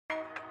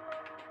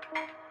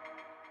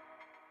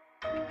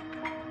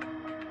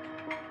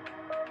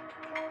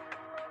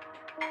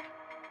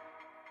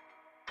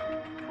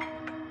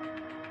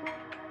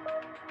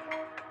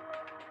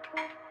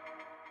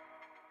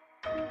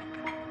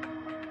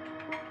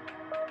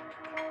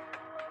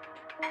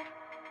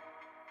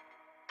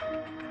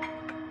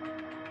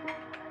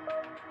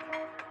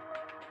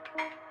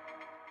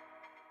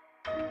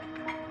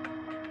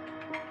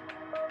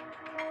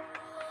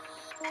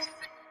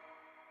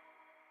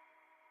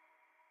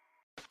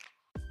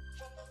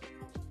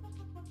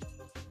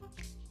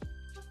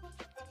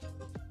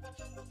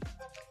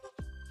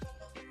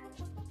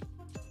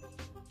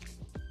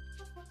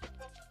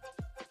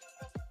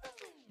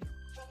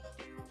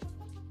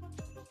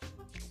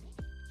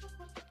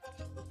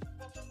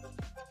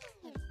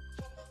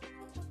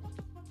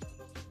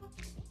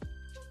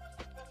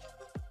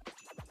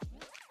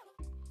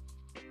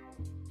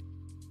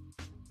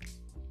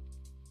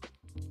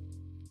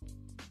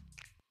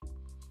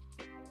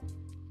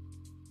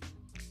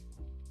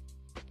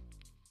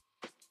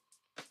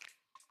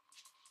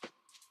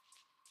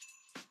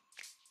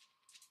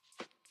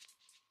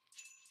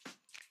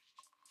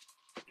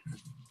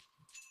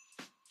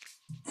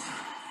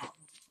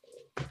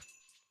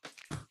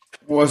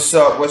What's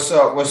up? What's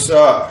up? What's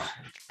up?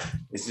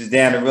 This is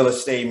Dan, the real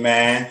estate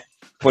man,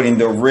 putting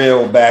the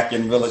real back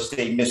in real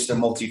estate, Mr.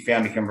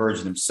 Multifamily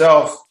Conversion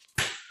himself.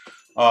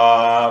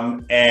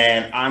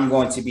 And I'm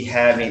going to be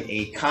having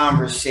a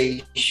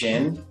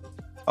conversation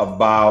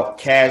about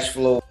cash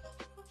flow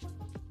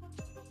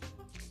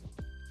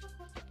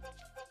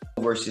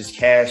versus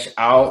cash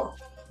out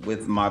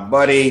with my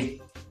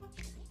buddy,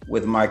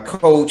 with my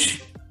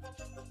coach,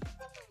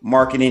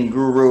 marketing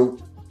guru,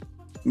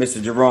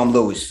 Mr. Jerome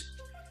Lewis.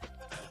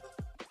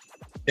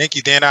 Thank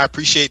you, Dan. I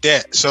appreciate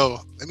that. So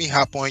let me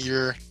hop on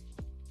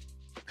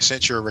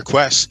sent your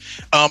request.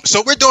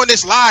 So we're doing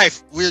this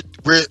live.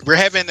 We're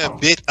having a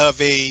bit of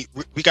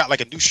we got like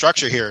a new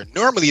structure here.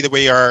 Normally the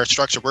way our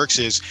structure works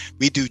is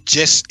we do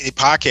just a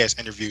podcast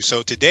interview.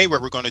 So today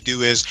what we're going to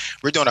do is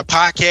we're doing a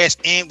podcast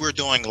and we're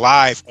doing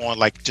live on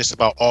like just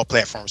about all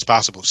platforms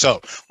possible.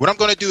 So what I'm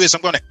going to do is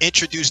I'm going to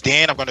introduce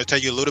Dan. I'm going to tell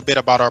you a little bit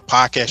about our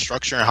podcast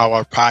structure and how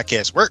our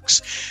podcast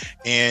works.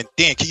 And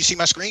Dan, can you see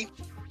my screen?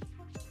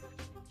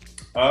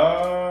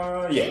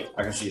 Yeah,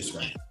 I can see your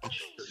screen.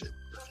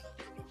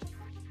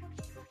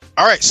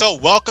 All right, so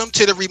welcome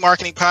to the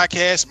Remarketing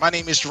Podcast. My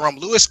name is Jerome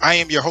Lewis. I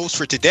am your host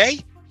for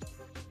today.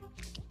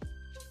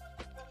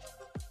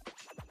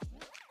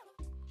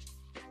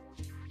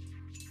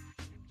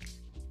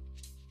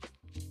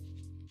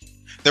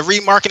 The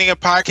Remarketing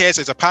Podcast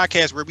is a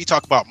podcast where we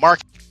talk about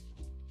marketing,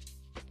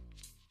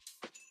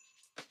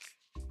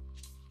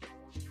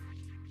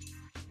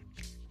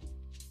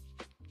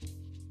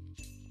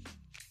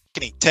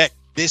 tech,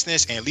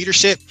 business, and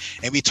leadership,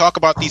 and we talk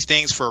about these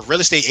things for real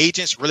estate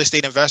agents, real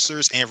estate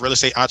investors, and real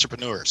estate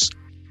entrepreneurs.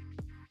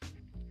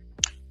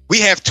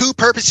 We have two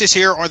purposes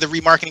here on the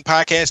Remarketing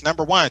Podcast.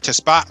 Number one, to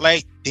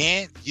spotlight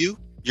Dan, you,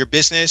 your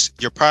business,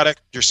 your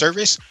product, your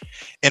service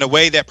in a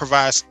way that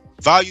provides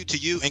value to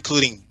you,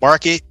 including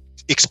market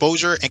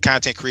exposure and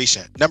content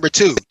creation. Number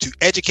two, to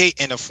educate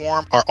and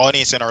inform our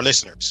audience and our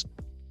listeners.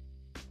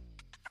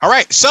 All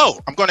right, so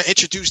I'm going to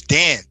introduce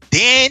Dan.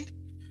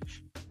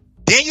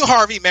 Daniel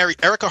Harvey married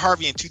Erica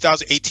Harvey in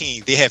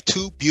 2018. They have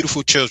two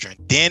beautiful children.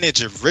 Dan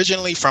is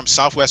originally from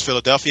Southwest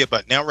Philadelphia,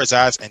 but now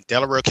resides in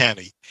Delaware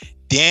County.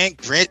 Dan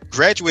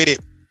graduated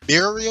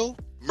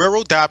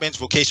Murrell Dobbins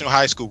Vocational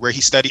High School, where he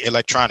studied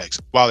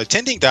electronics. While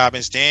attending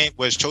Dobbins, Dan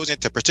was chosen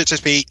to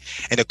participate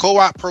in the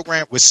co-op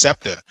program with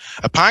SEPTA.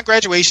 Upon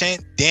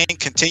graduation, Dan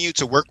continued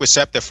to work with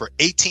SEPTA for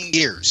 18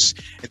 years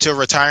until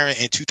retiring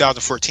in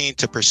 2014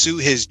 to pursue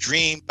his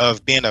dream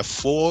of being a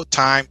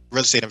full-time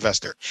real estate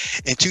investor.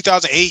 In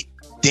 2008,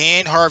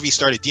 Dan Harvey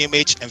started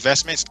DMH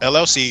Investments,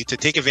 LLC, to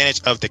take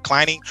advantage of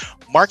declining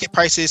market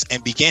prices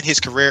and began his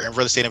career in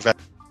real estate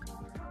investment.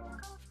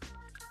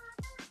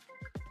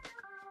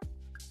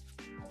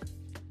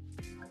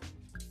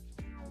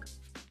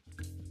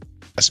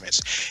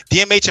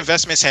 DMH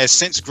Investments has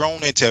since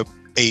grown into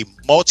a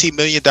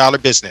multi-million-dollar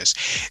business.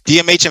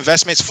 DMH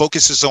Investments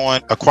focuses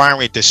on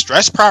acquiring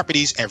distressed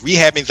properties and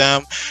rehabbing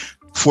them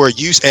for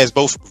use as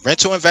both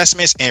rental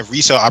investments and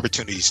resale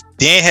opportunities.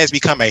 Dan has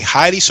become a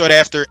highly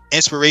sought-after,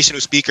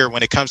 inspirational speaker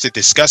when it comes to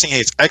discussing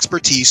his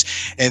expertise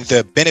and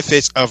the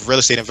benefits of real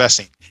estate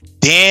investing.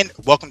 Dan,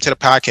 welcome to the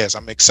podcast.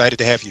 I'm excited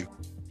to have you.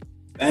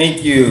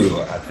 Thank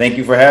you. Thank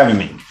you for having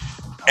me.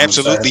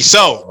 Absolutely.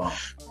 So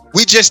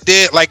we just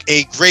did like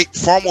a great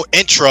formal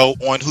intro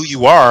on who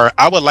you are.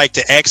 I would like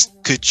to ask,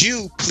 could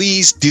you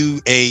please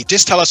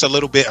just tell us a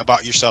little bit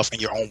about yourself in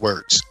your own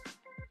words?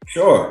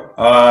 Sure.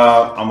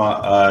 I'm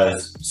a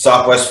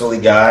Southwest Philly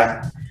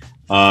guy.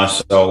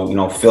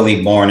 So,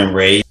 Philly born and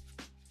raised.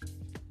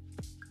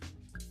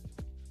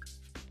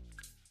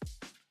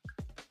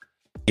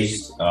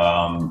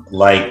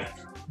 Like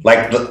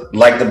the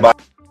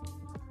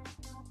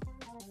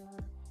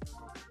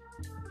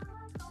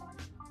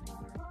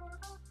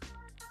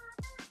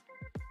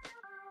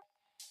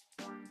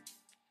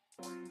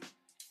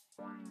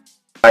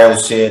Ohio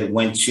said,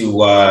 went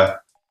to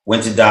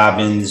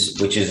Dobbins,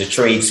 which is a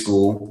trade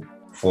school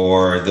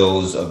for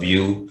those of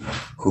you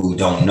who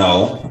don't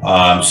know.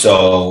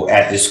 So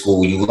at this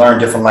school, you learn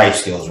different life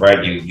skills,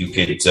 right? You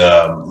could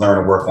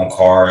learn to work on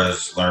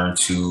cars, learn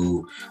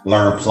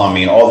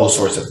plumbing, all those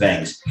sorts of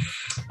things.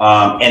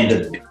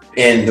 And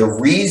the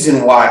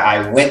reason why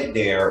I went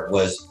there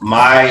was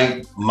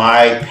my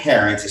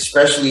parents,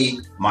 especially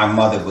my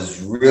mother,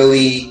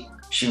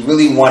 she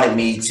really wanted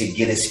me to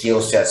get a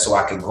skill set so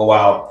I could go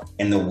out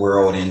in the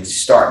world and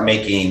start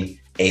making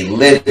a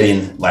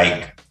living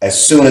like as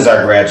soon as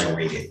I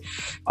graduated.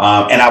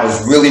 And I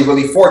was really,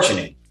 really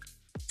fortunate.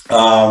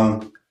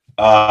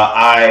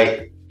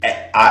 I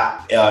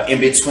in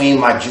between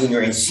my junior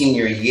and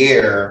senior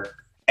year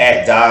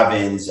at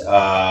Dobbins,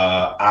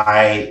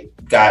 I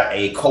got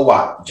a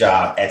co-op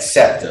job at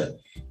SEPTA,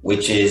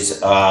 which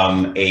is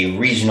a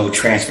regional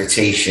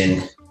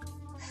transportation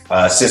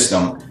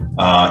system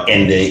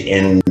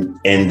in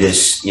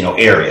this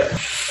area.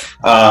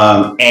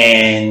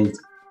 And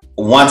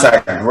once I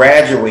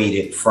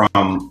graduated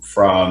from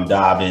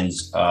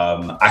Dobbins,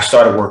 I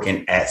started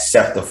working at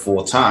SEPTA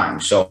full time.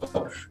 So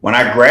when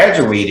I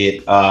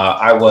graduated,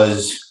 I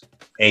was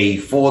a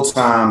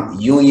full-time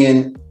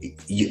union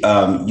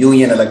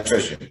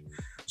electrician.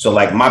 So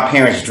like my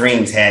parents'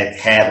 dreams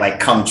had like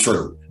come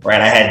true,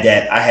 right? I had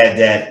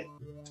that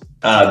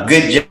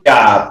good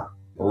job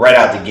right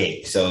out the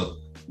gate. So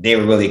they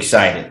were really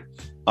excited.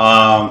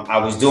 I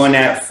was doing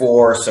that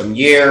for some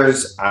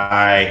years.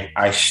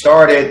 I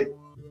started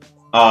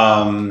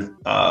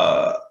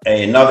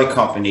another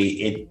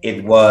company.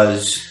 It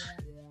was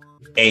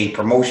a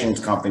promotions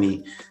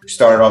company.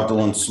 Started off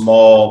doing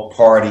small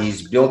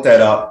parties, built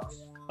that up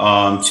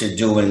to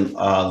doing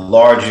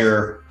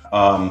larger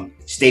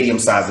stadium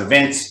size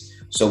events.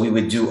 So we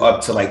would do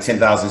up to like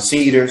 10,000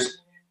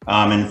 seaters.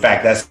 In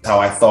fact, that's how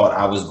I thought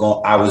I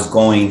was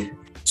going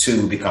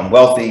to become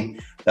wealthy.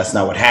 That's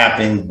not what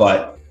happened,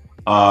 but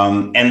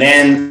and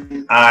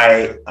then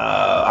I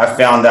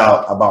found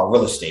out about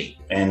real estate,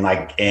 and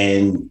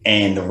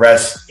the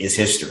rest is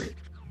history.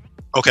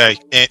 Okay,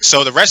 and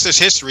so the rest is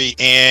history,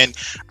 and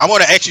I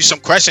want to ask you some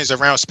questions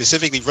around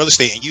specifically real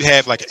estate, and you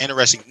have like an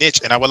interesting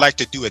niche, and I would like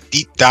to do a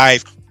deep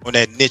dive on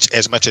that niche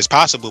as much as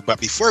possible. But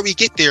before we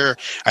get there,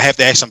 I have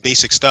to ask some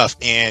basic stuff,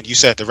 and you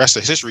said the rest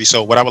is history.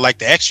 So what I would like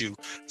to ask you,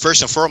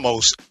 first and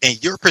foremost, in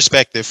your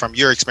perspective, from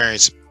your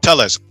experience,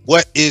 tell us,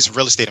 what is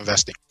real estate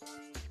investing?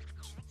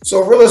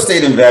 So real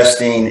estate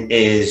investing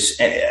is,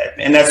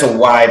 and that's a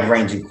wide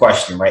ranging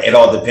question, right? It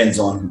all depends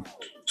on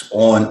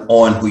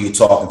who you're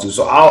talking to.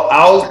 So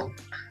I'll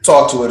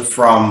talk to it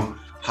from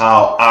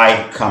how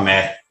I come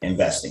at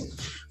investing,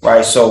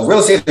 right? So real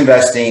estate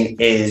investing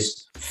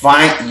is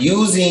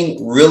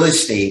using real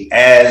estate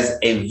as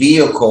a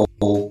vehicle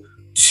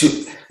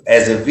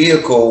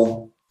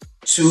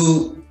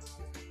to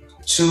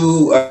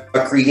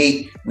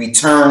create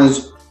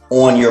returns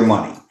on your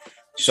money.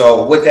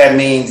 So what that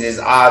means is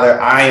either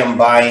I am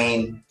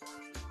buying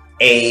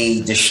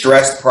a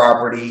distressed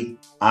property,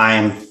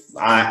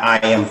 I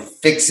am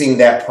fixing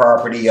that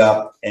property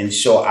up, and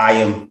so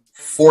I'm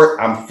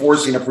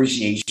forcing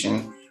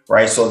appreciation,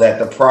 right? So that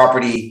the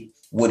property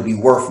would be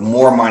worth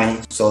more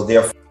money, so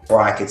therefore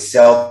I could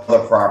sell the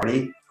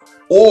property,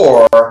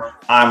 or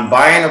I'm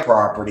buying a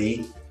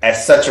property at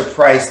such a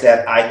price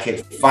that I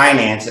could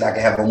finance it, I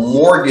could have a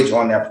mortgage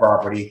on that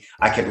property,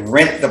 I could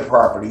rent the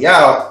property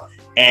out,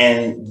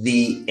 and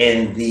the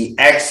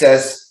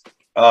excess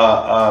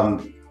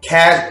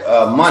cash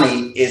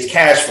money is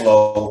cash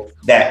flow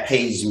that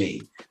pays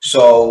me.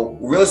 So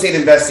real estate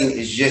investing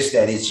is just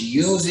that. It's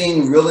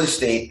using real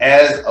estate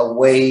as a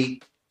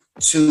way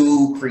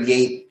to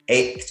create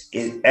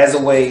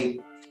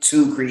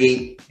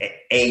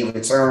a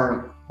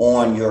return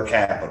on your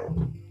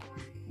capital.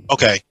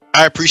 Okay,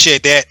 I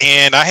appreciate that.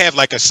 And I have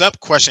like a sub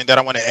question that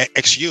I want to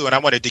ask you, and I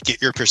wanted to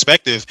get your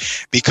perspective,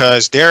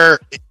 because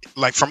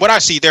from what I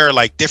see, there are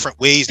like different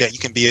ways that you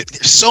can be.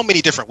 There's so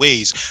many different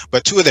ways,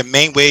 but two of the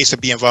main ways to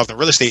be involved in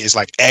real estate is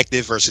like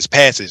active versus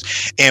passive.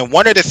 And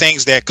one of the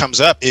things that comes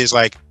up is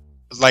like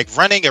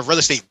running a real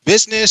estate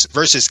business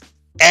versus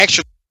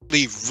actually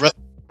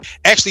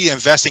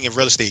investing in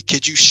real estate.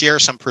 Could you share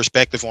some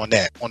perspective on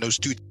that, on those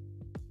two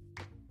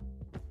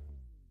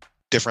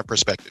different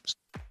perspectives?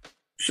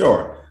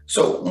 Sure.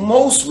 So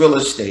most real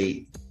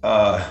estate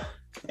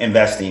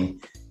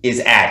investing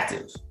is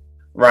active,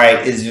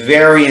 right? It's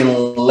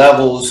varying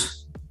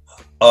levels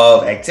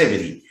of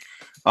activity.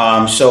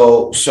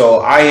 So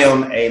I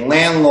am a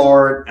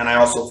landlord, and I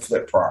also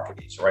flip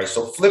properties, right?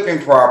 So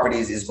flipping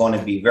properties is going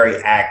to be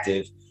very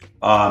active.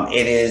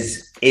 It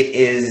is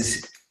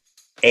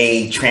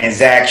a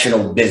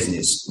transactional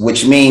business,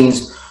 which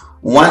means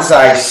once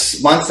I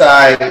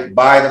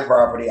buy the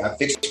property, I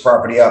fix the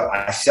property up,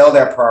 I sell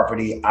that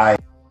property,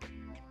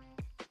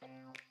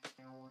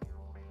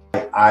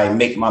 I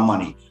make my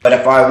money. But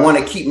if I want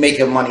to keep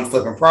making money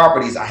flipping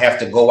properties, I have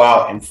to go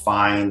out and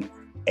find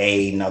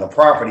another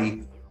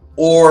property,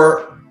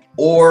 or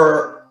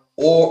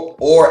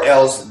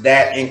else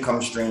that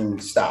income stream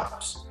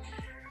stops.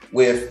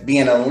 with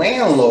being a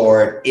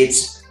landlord,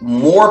 it's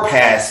more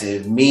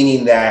passive,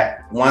 meaning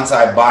that once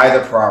I buy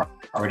the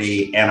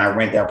property and I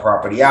rent that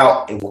property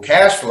out, it will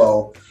cash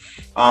flow.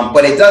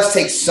 But it does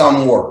take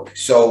some work.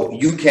 So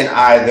you can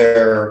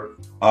either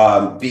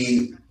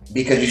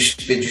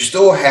because you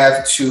still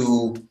have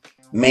to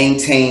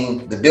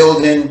maintain the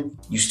building,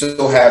 you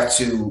still have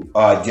to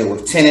deal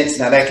with tenants.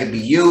 Now that could be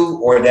you,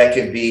 or that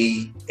could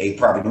be a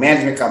property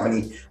management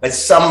company, but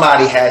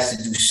somebody has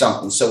to do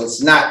something. So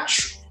it's not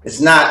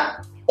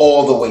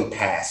all the way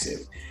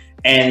passive.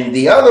 And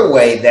the other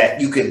way that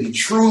you could be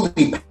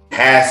truly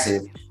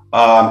passive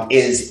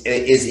is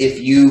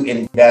if you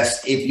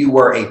invest, if you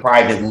were a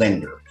private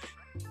lender,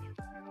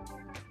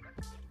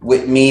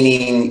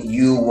 meaning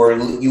you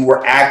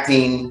were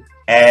acting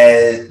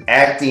as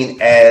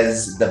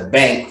the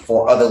bank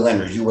for other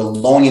lenders. You were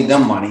loaning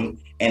them money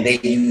and they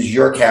use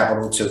your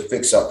capital to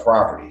fix up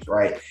properties,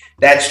 right?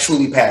 That's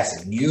truly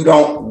passive.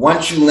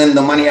 Once you lend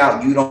the money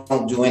out, you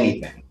don't do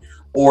anything.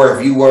 Or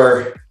if you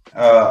were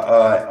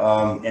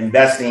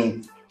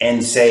investing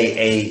in,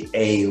 say,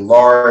 a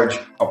large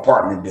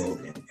apartment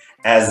building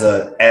as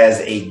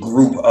a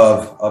group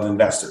of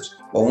investors.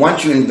 Well,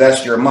 once you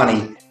invest your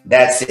money,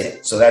 that's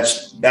it. So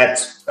that's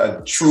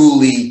a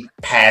truly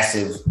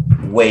passive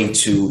way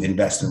to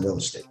invest in real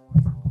estate.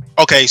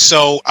 Okay,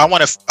 so I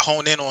want to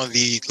hone in on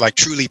the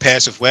truly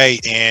passive way.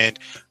 And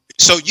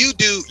so you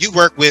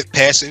work with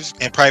passive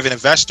and private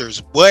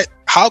investors.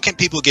 How can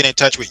people get in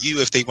touch with you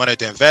if they wanted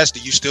to invest? Do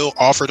you still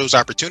offer those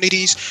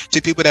opportunities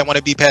to people that want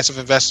to be passive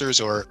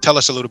investors, or tell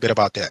us a little bit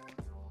about that?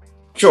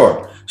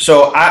 Sure.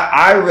 So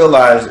I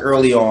realized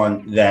early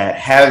on that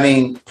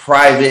having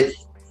private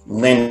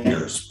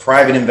lenders,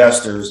 private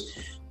investors,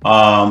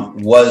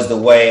 was the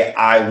way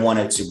I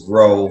wanted to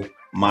grow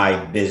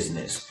my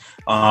business.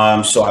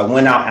 So I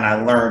went out and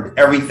I learned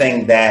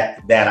everything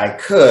that I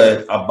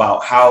could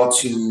about how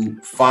to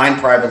find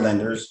private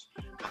lenders,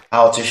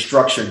 how to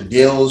structure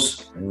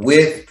deals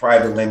with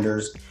private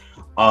lenders,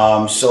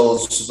 so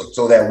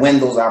that when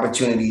those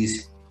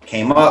opportunities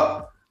came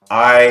up,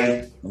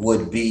 I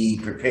would be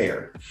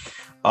prepared.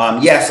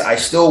 Yes, I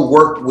still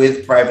work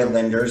with private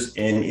lenders,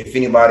 and if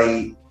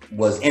anybody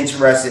was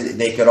interested,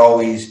 they could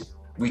always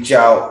reach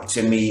out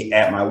to me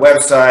at my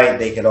website.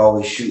 They could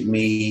always shoot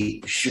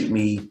me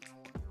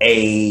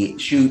a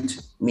DM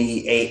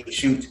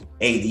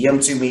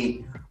to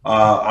me,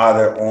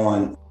 either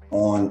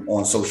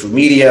on social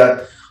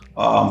media.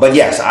 But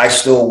yes, I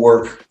still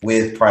work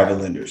with private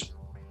lenders.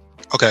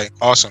 Okay,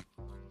 awesome.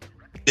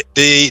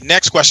 The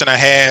next question I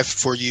have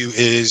for you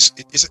is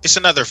it's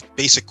another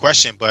basic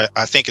question, but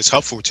I think it's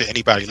helpful to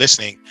anybody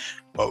listening.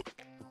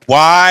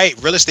 Why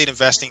real estate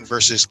investing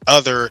versus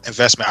other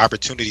investment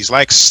opportunities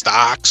like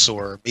stocks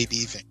or maybe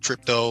even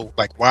crypto?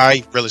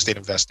 Why real estate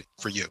investing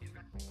for you?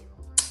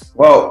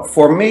 Well,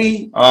 for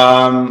me,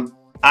 I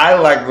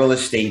like real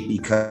estate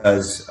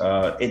because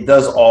it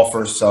does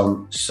offer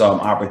some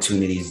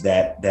opportunities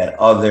that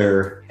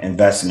other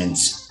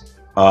investments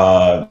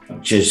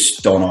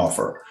just don't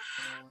offer.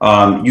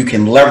 You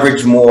can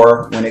leverage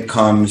more when it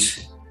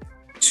comes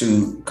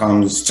to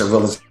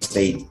real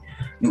estate.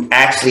 You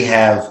actually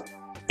have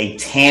a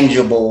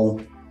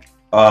tangible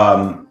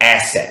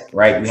asset,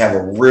 right? You have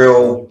a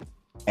real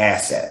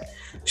asset.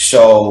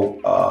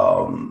 So,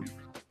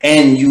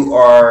 and you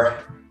are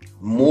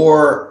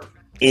more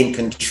in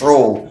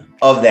control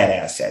of that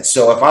asset.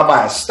 So if I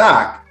buy a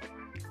stock,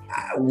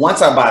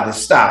 once I buy the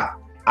stock,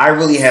 I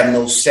really have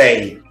no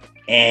say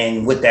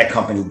in what that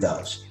company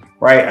does,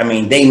 right? I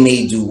mean, they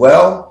may do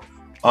well,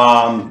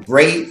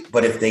 great,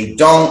 but if they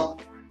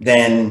don't,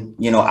 then,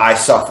 I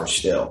suffer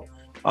still.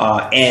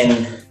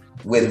 And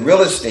with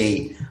real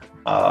estate,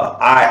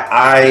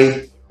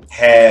 I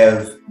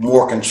have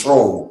more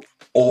control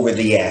over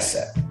the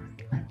asset.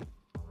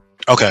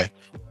 Okay.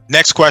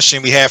 Next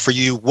question we have for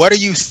you. What do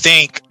you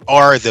think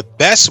are the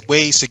best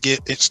ways to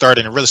get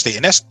started in real estate?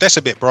 And that's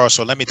a bit broad,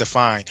 so let me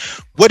define.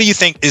 What do you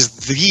think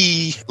is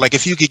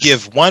if you could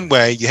give one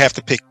way, you have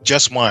to pick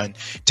just one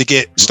to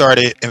get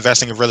started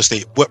investing in real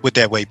estate, what would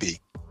that way be?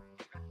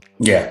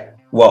 Yeah.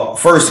 Well,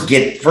 first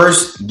get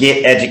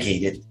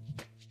educated.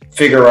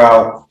 Figure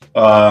out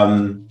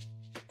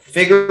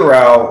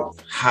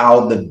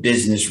how the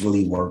business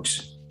really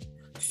works.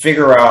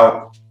 Figure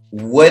out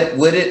what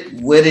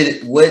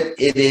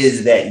it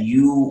is that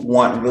you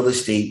want real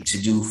estate to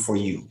do for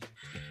you.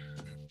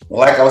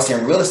 Well, like I was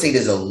saying, real estate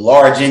is a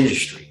large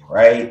industry,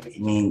 right? I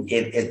mean,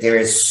 there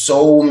is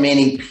so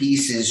many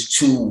pieces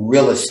to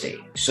real estate.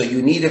 So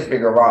you need to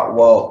figure out,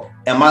 well,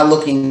 am I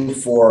looking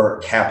for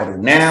capital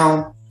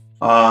now?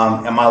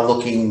 Am I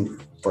looking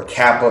for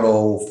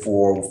capital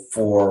for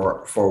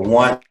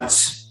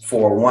once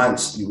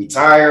you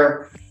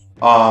retire?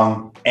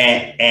 Do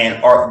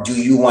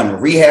you want to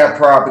rehab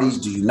properties?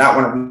 Do you not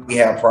want to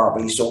rehab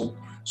properties? So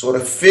sort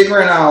of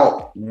figuring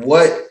out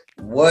what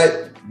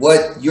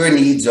your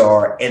needs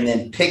are, and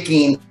then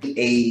picking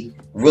a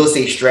real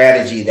estate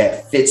strategy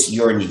that fits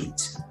your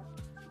needs.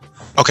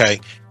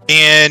 Okay.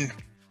 And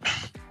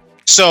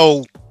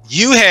so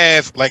you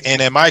have like,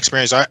 and in my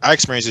experience, I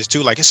experience this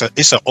too. Like it's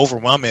an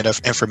overwhelming of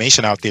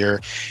information out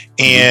there,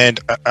 and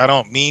I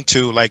don't mean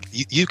to like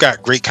you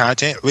got great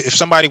content. If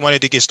somebody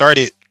wanted to get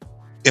started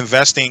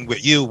investing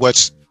with you,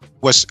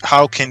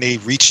 how can they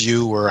reach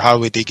you, or how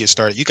would they get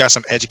started? You got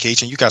some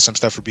education, you got some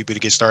stuff for people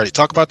to get started.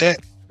 Talk about that.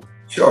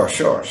 Sure.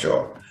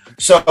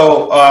 So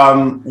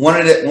one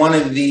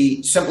of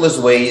the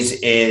simplest ways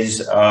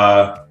is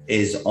on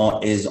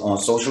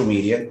social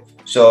media.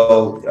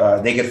 So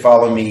they can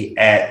follow me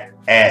at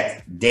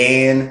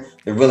Dan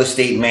the Real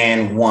Estate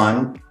Man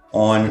 1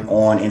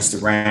 on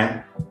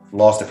Instagram.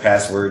 Lost the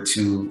password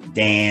to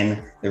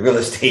Dan the Real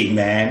Estate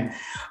Man.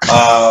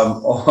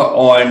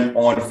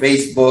 On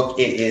Facebook,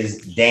 it is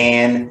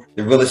Dan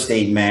the Real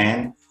Estate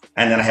Man.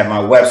 And then I have my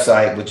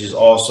website, which is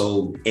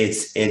also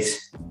it's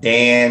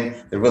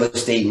Dan the Real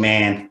Estate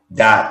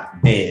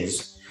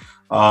Man.biz.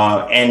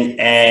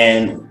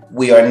 And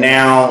we are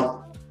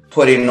now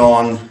putting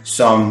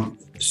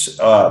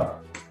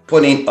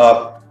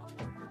up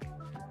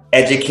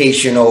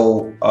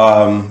educational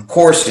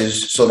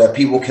courses so that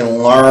people can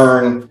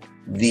learn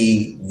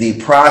the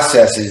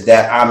processes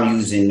that I'm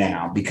using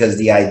now, because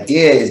the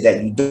idea is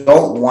that you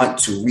don't want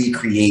to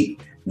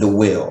recreate the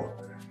wheel,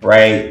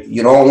 right?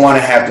 You don't want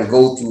to have to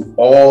go through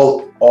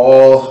all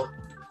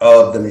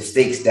of the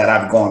mistakes that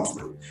I've gone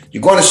through.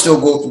 You're going to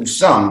still go through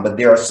some, but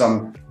there are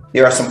some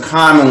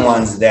common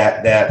ones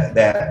that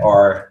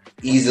are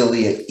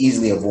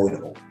easily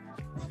avoidable.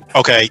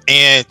 Okay,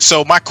 and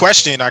so my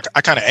question, I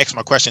kind of asked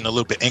my question a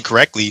little bit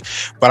incorrectly,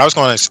 but I was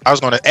going to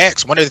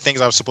ask, one of the things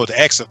I was supposed to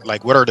ask,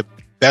 like, what are the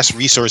best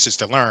resources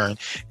to learn?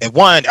 And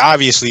one,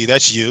 obviously,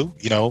 that's you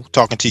know,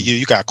 talking to you.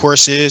 You got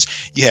courses,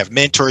 you have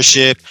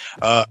mentorship.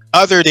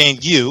 Other than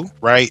you,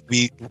 right?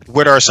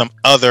 What are some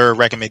other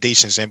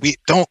recommendations? And we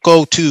don't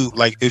go to,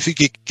 like, if you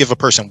could give a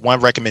person one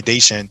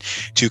recommendation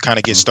to kind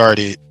of get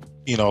started,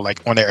 you know,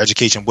 like on their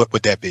education, what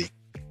would that be?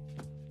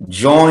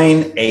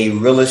 Join a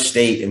real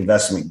estate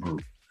investment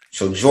group.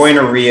 So join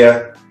a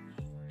RIA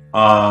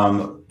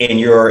in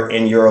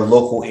your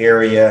local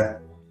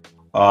area,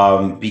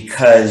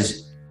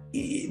 because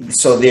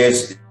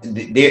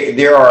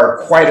there are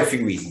quite a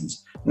few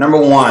reasons. Number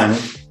one,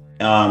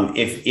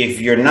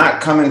 if you're not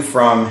coming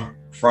from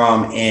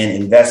an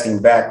investing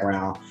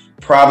background,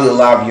 probably a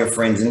lot of your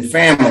friends and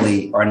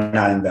family are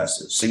not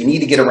investors. So you need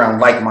to get around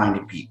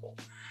like-minded people,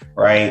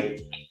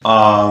 right?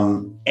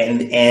 And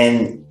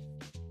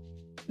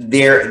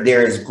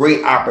there is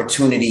great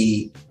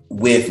opportunity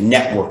with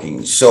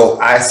networking. So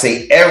I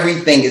say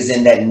everything is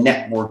in that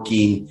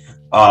networking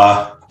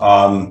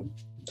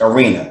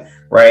arena,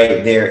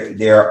 right?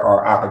 There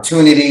are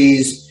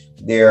opportunities,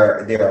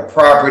 there are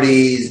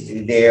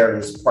properties, there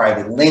is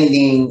private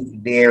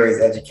lending, there is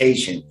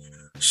education.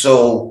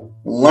 So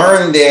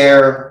learn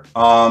there,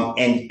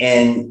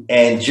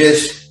 and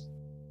just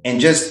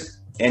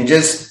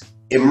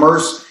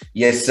immerse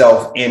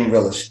yourself in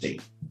real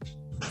estate.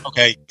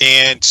 Okay,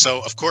 and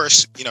so of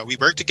course, you know, we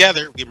work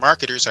together. We're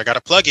marketers. I got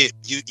to plug it.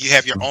 You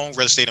have your own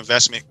real estate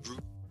investment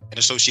group and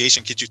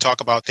association. Could you talk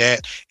about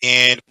that?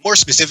 And more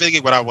specifically,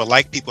 what I would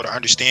like people to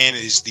understand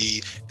is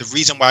the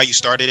reason why you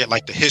started it,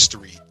 like the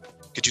history.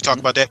 Could you talk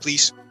about that,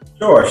 please?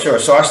 Sure.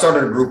 So I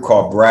started a group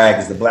called BRAG,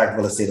 it's the Black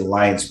Real Estate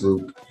Alliance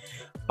Group.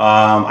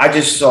 I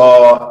just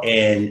saw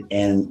a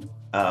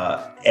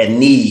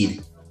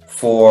need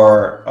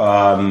for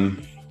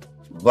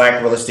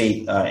Black real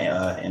estate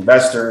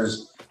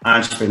investors,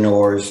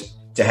 entrepreneurs,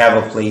 to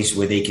have a place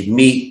where they could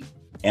meet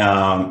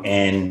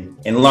and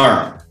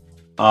learn.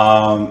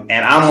 And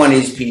I'm one of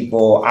these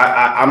people.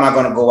 I'm not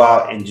going to go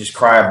out and just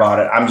cry about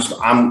it.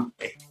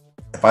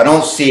 If I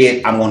don't see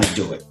it, I'm going to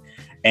do it.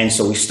 And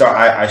so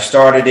I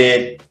started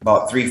it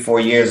about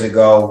 3-4 years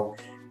ago,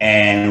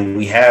 and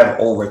we have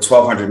over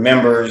 1,200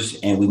 members,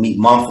 and we meet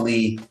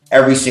monthly.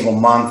 Every single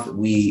month,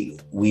 we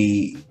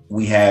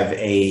have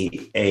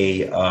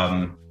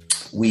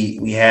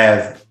we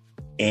have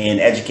an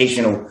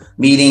educational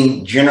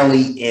meeting.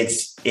 Generally,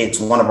 it's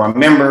one of our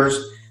members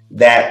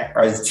that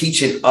are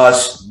teaching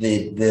us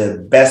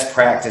the best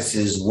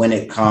practices when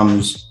it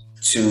comes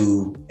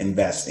to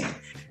investing,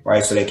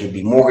 right? So they could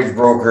be mortgage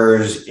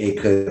brokers, it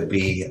could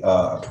be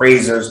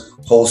appraisers,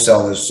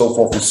 wholesalers, so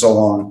forth and so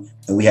on.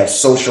 And we have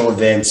social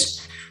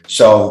events.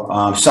 So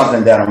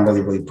something that I'm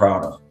really, really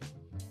proud of.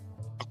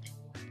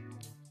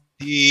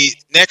 The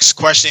next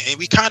question, and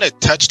we kind of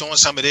touched on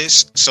some of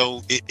this,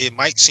 so it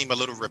might seem a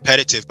little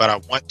repetitive, but I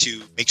want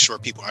to make sure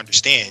people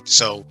understand.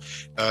 So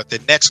the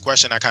next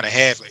question I kind of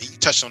have, like, you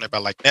touched on it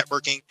about like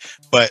networking,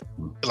 but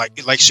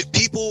like should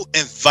people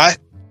invite?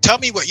 Tell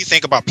me what you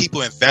think about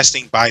people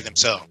investing by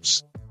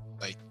themselves.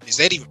 Like, is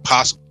that even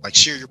possible? Like,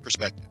 share your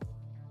perspective.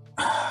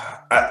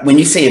 When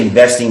you say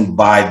investing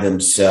by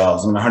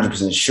themselves, I'm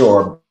 100%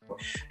 sure,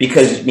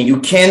 because I mean, you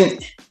can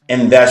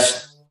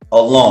invest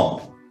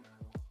alone,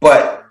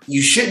 but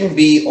you shouldn't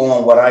be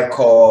on what I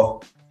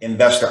call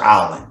investor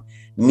island,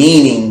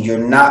 meaning you're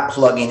not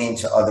plugging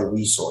into other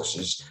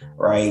resources,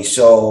 right?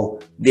 So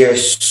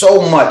there's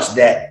so much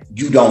that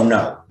you don't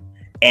know.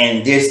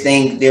 And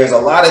there's a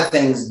lot of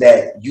things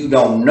that you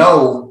don't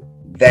know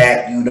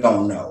that you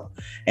don't know.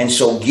 And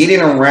so getting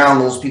around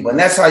those people, and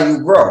that's how you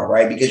grow,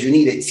 right? Because you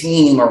need a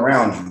team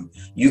around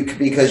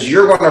because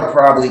you're going to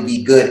probably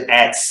be good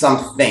at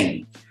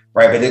something,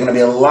 right? But there are going to be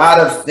a lot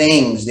of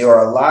things. There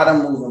are a lot of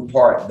moving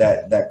part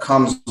that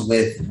comes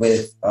with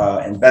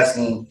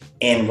investing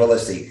in real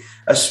estate,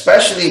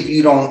 especially if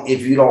you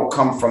don't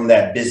come from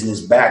that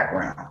business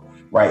background,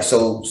 right?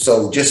 So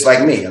just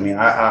like me, I mean,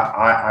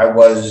 I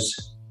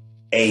was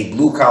a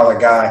blue collar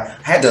guy.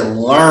 I had to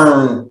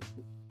learn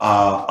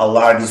a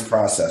lot of these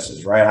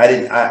processes, right?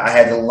 I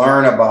had to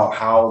learn about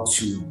how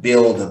to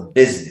build a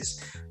business,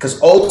 because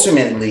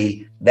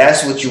ultimately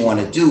that's what you want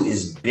to do,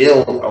 is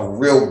build a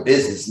real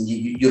business.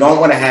 You don't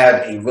want to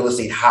have a real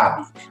estate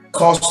hobby. It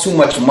costs too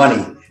much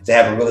money to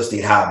have a real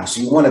estate hobby. So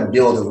you want to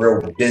build a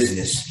real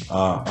business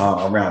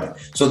around it.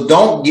 So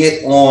don't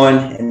get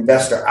on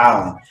investor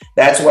island.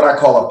 That's what I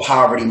call a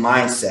poverty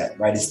mindset,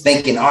 right? It's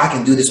thinking, oh, I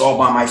can do this all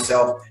by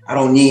myself. I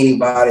don't need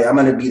anybody. I'm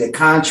going to be the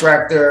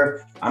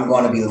contractor. I'm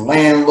going to be the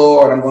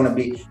landlord.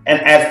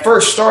 And at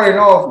first starting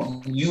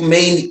off, you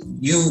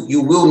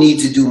will need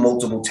to do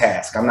multiple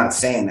tasks. I'm not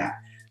saying that,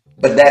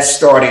 but that's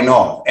starting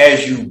off.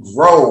 As you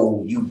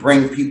grow, you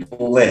bring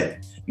people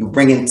in, you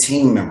bring in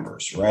team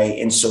members, right?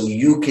 And so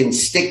you can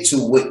stick to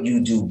what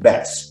you do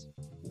best.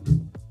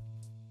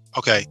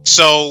 Okay,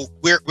 so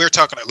we're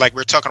talking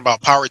about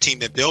power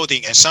team and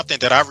building, and something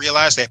that I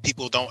realized that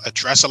people don't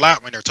address a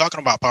lot when they're talking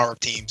about power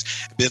teams,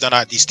 building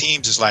out these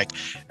teams, is like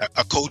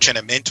a coach and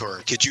a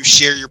mentor. Could you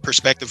share your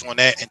perspective on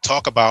that and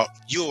talk about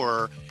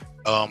your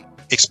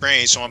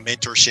experience on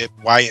mentorship,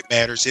 why it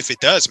matters, if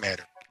it does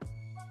matter?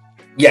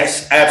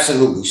 Yes,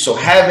 absolutely. So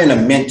having a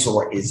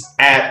mentor is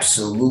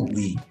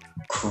absolutely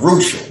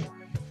crucial.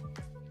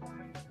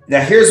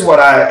 Now here's how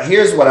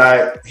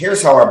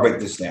I break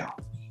this down.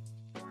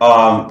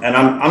 And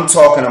I'm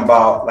talking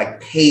about like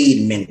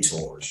paid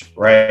mentors,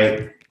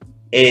 right?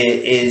 It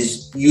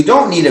is, you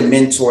don't need a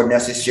mentor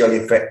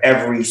necessarily for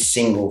every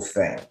single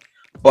thing,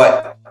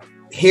 but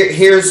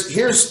here's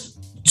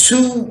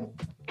two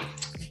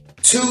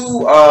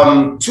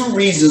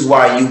reasons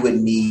why you would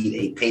need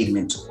a paid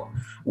mentor.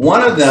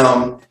 One of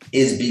them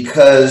is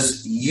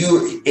because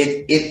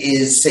it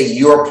is, say,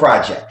 your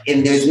project,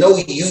 and there's no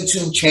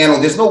YouTube channel,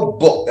 there's no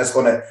book that's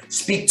going to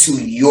speak to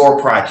your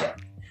project.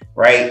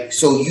 Right.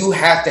 So you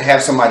have to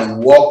have somebody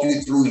walk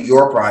you through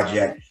your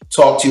project,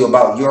 talk to you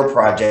about your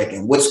project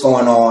and what's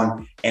going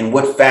on and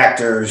what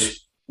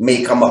factors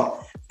may come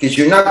up, because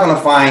you're not going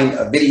to find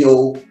a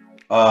video,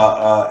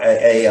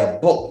 a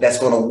book that's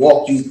going to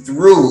walk you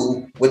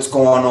through what's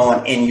going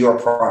on in your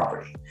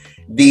property.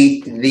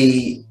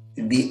 The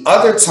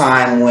other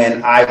time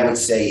when I would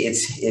say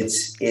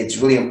it's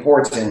really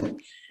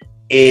important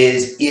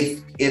is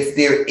if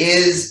there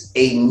is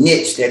a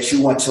niche that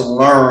you want to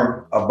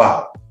learn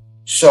about.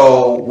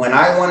 So when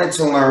I wanted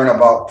to learn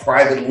about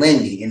private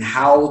lending and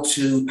how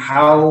to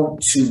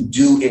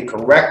do it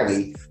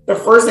correctly, the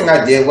first thing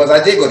I did was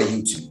I did go to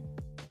YouTube,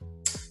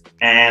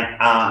 and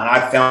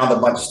I found a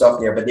bunch of stuff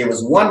there. But there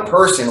was one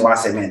person who I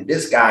said, man,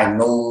 this guy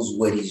knows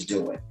what he's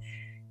doing.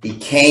 He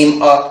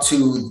came up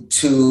to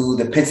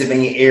the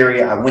Pennsylvania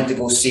area. I went to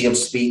go see him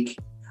speak.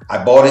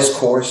 I bought his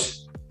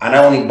course. I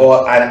not only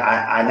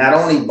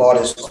bought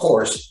his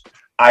course,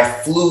 I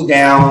flew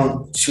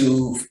down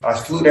to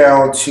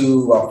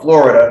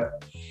Florida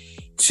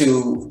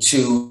to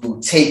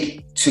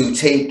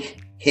take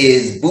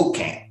his boot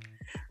camp,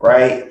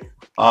 right?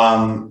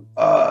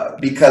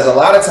 Because a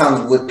lot of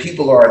times what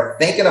people are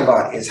thinking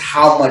about is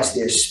how much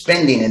they're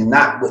spending and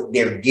not what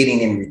they're getting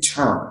in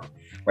return,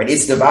 right?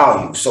 It's the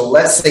value. So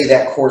let's say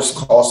that course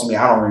cost me,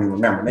 I don't really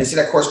remember. Let's say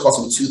that course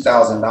cost me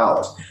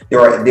 $2,000.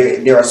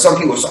 There are some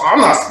people, so I'm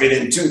not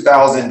spending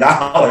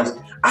 $2,000.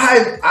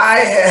 I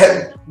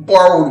have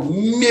borrowed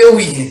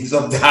millions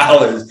of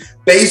dollars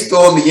based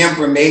on the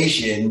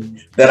information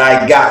that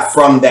I got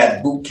from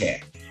that boot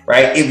camp,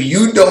 right? If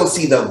you don't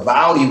see the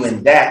value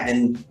in that,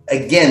 then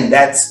again,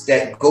 that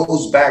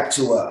goes back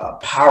to a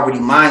poverty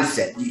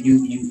mindset.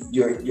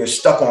 You're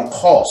stuck on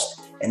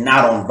cost and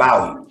not on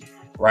value,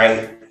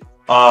 right?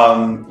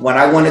 When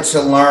I wanted to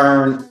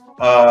learn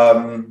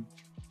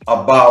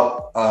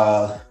about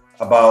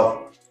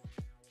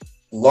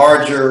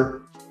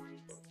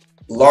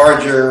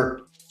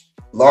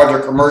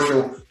larger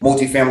commercial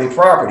multifamily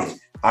properties,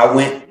 I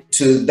went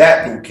to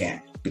that boot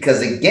camp,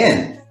 because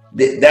again,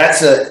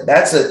 that's a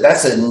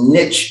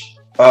niche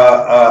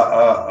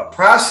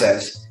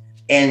process,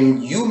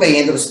 and you may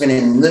end up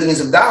spending millions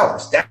of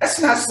dollars. That's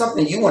not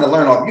something you want to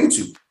learn off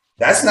YouTube.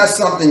 That's not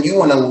something you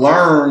want to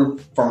learn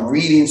from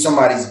reading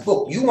somebody's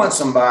book. You want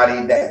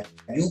somebody that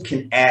you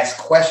can ask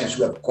questions,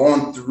 who have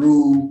gone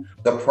through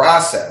the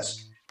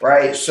process,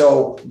 right?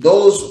 So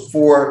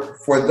for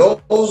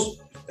those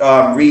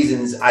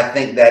reasons, I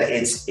think that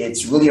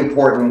it's really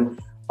important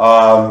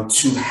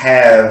to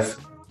have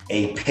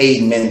a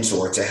paid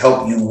mentor to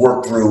help you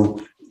work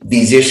through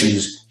these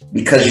issues,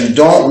 because you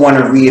don't want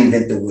to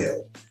reinvent the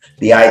wheel.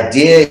 The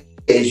idea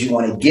is you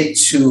want to get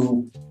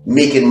to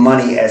making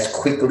money as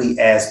quickly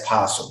as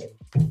possible.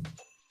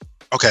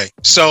 Okay,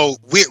 so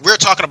we're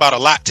talking about a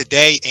lot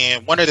today,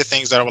 and one of the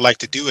things that I would like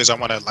to do is I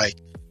want to like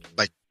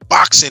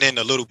box it in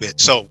a little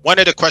bit. So one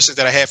of the questions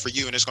that I have for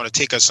you, and it's going to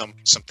take us some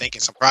thinking,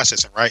 some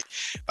processing, right?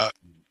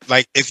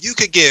 Like if you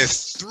could give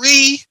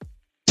 3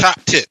 top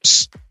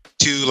tips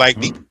to like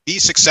be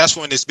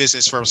successful in this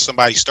business for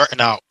somebody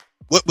starting out,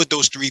 what would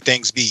those 3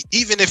 things be?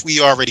 Even if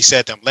we already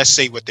said them, let's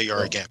say what they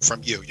are again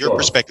from you, your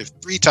perspective.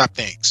 3 top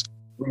things.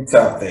 3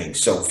 top things.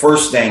 So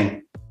first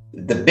thing,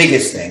 the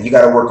biggest thing, you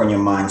got to work on your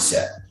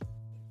mindset.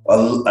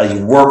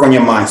 You work on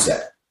your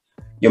mindset.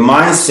 Your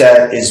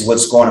mindset is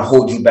what's going to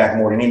hold you back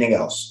more than anything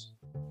else.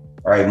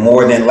 All right,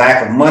 more than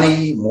lack of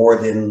money, more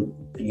than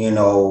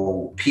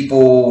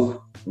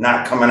people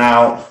not coming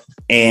out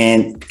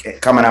and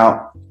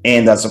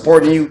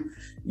supporting you.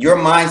 Your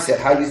mindset,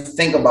 how you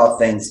think about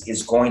things,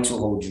 is going to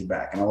hold you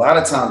back. And a lot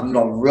of times we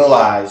don't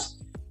realize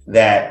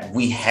that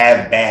we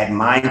have bad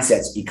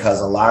mindsets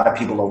because a lot of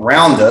people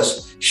around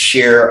us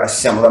share a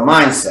similar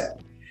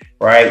mindset,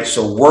 right?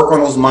 So work on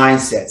those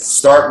mindsets.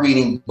 Start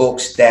reading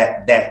books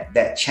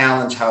that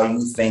challenge how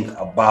you think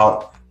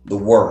about the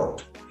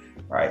world,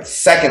 right?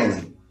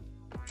 Secondly,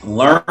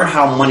 learn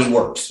how money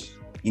works.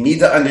 You need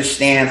to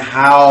understand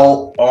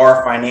how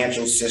our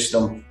financial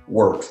system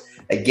works.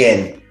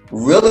 Again,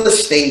 real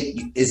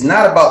estate is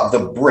not about the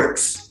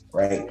bricks,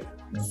 right?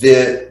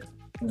 The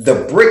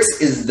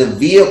bricks is the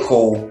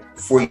vehicle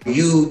for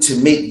you to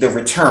make the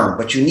return,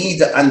 but you need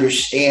to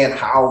understand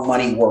how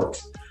money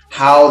works.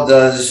 How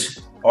does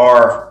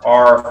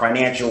our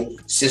financial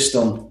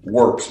system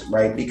works,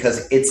 right?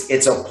 Because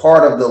it's a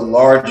part of the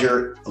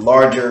larger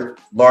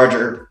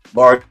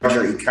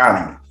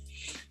economy.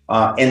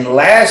 And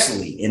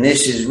lastly, and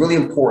this is really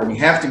important, you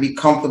have to be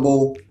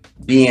comfortable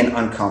being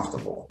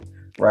uncomfortable.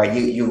 Right,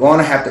 you're going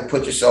to have to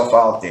put yourself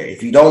out there.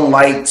 If you don't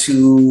like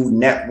to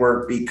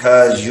network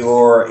because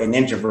you're an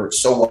introvert,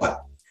 so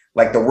what?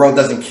 Like, the world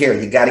doesn't care.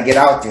 You got to get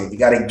out there. You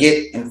got to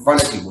get in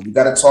front of people. You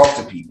got to talk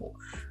to people,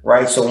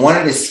 right? So one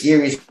of the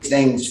scariest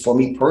things for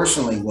me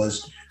personally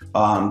was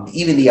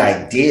even the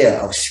idea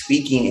of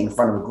speaking in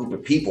front of a group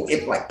of people.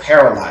 It like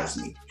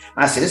paralyzed me.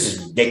 I said, this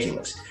is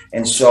ridiculous.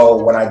 And so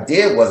what I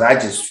did was I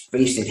just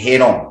faced it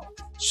head on.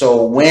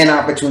 So when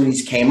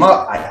opportunities came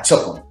up, I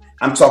took them.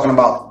 I'm talking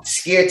about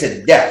scared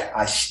to death.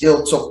 I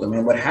still took them.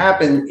 And what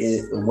happens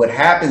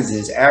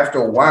is after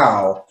a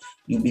while,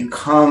 you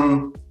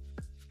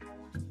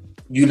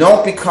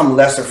don't become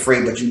less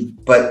afraid,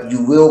 but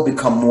you will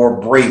become more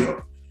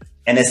braver.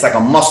 And it's like a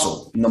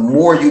muscle. And the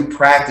more you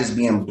practice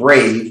being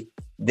brave,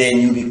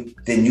 then you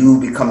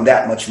become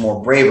that much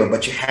more braver.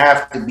 But you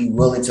have to be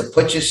willing to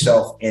put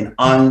yourself in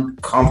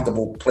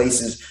uncomfortable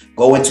places,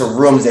 go into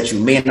rooms that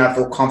you may not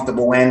feel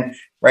comfortable in,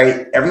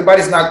 right?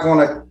 Everybody's not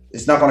going to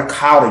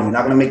coddle you,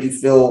 not going to make you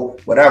feel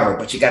whatever,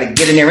 but you got to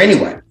get in there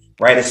anyway,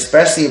 right?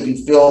 Especially if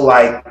you feel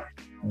like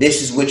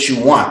this is what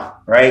you want,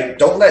 right?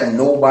 Don't let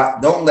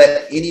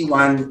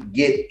anyone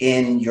get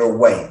in your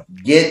way.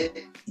 Get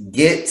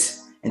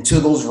into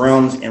those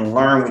rooms and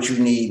learn what you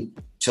need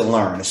to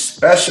learn,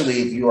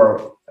 especially if you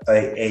are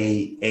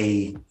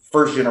a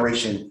first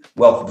generation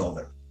wealth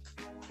builder.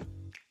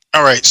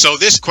 All right. So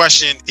this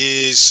question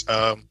is,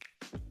 we're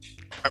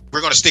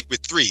going to stick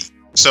with 3.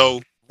 So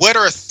what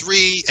are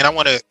 3, and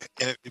we're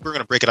going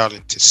to break it out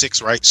into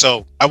 6, right?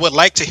 So I would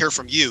like to hear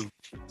from you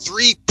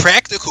 3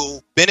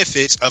 practical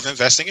benefits of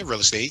investing in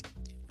real estate.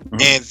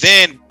 Mm-hmm. And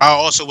then I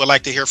also would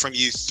like to hear from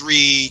you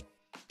 3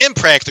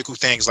 impractical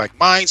things like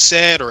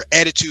mindset or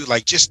attitude,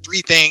 like just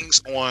 3 things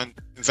on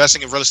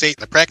investing in real estate,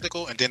 the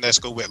practical, and then let's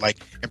go with like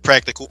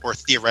impractical or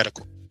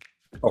theoretical.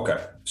 Okay.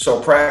 So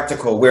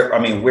practical,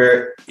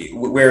 we're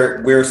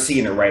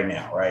seeing it right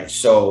now, right?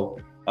 So,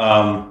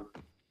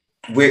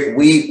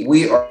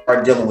 we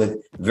are dealing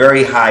with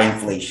very high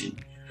inflation,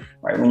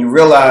 right? When you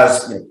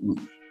realize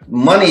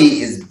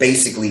money is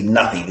basically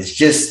nothing. It's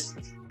just,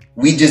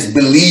 we just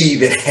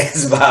believe it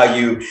has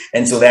value.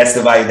 And so that's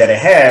the value that it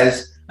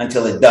has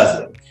until it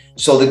doesn't.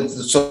 So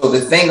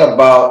the thing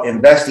about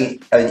investing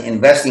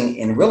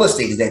in real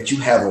estate is that you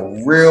have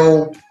a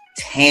real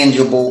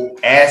tangible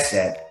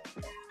asset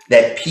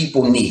that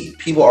people need.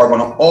 People are going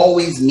to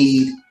always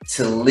need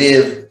to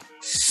live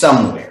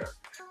somewhere.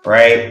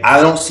 Right.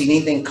 I don't see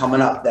anything coming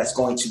up that's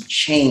going to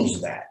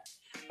change that.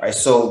 Right.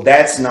 So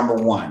that's number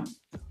one.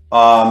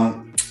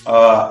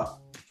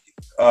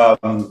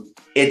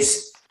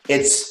 It's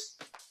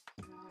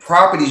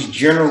properties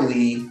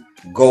generally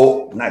they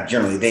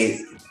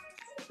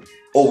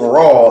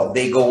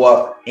go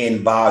up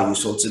in value.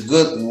 So it's a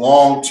good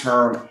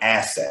long-term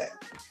asset.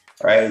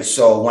 Right.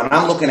 So when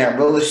I'm looking at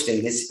real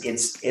estate,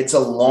 it's a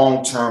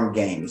long-term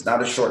game. It's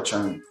not a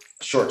short-term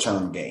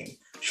game.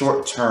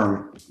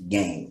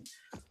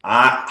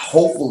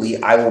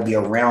 Hopefully I will be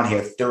around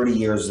here 30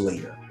 years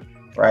later,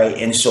 right?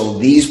 And so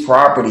these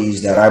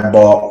properties that I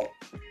bought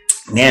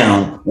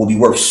now will be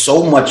worth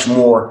so much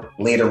more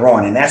later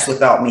on, and that's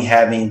without me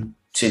having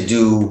to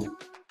do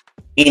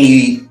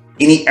any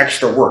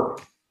extra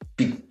work,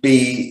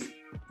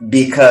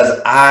 because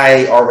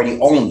I already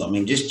own them.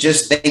 And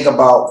just think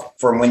about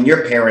from when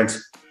your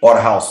parents bought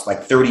a house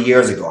like 30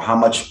 years ago, how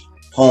much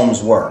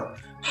homes were?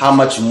 How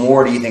much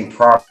more do you think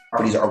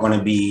properties are going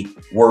to be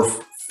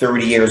worth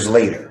 30 years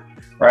later?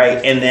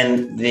 Right. And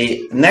then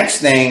the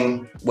next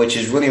thing, which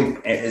is really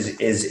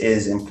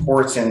is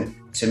important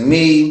to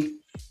me,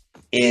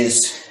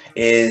 is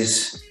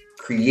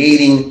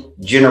creating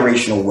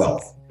generational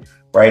wealth.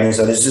 Right. And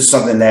so this is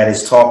something that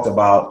is talked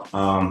about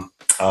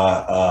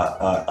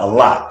a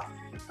lot.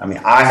 I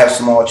mean, I have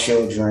small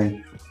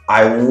children.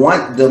 I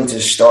want them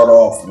to start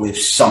off with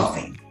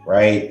something,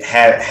 right?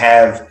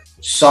 Have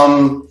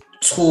some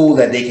tool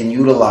that they can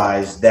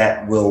utilize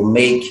that will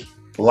make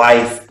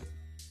life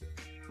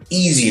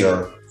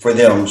easier for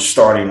them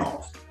starting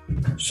off.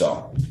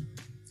 So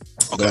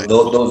okay.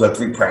 Those are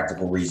 3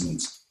 practical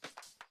reasons.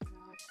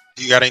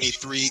 You got any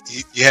 3?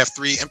 You have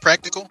 3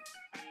 impractical?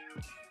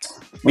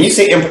 When you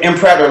say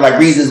impractical, like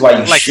reasons why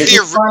you like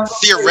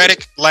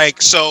theoretic,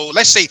 like, so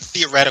let's say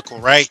theoretical,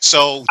 right?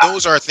 So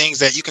those are things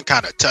that you can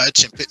kind of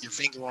touch and put your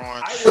finger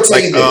on. I will tell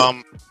you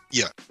this.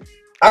 Yeah.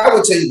 I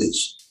will tell you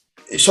this.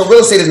 So real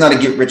estate is not a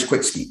get rich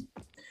quick scheme.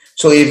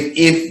 So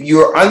if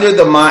you're under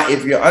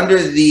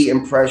the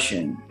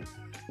impression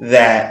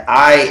that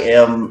I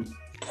am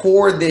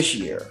poor this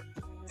year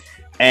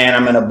and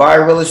I'm going to buy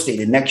real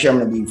estate and next year I'm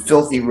going to be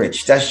filthy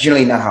rich, that's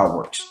generally not how it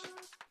works,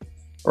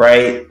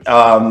 right?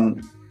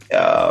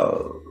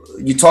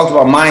 You talked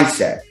about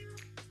mindset.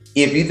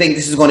 If you think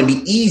this is going to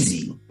be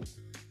easy,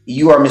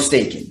 you are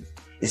mistaken.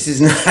 This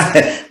is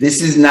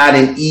not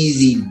an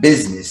easy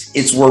business.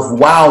 It's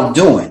worthwhile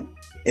doing.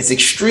 It's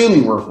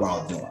extremely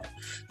worthwhile doing,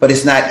 but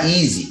it's not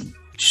easy.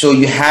 So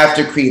you have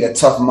to create a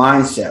tough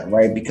mindset,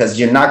 right? Because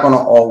you're not going to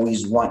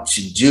always want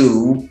to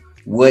do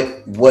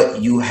what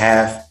you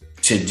have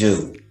to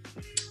do.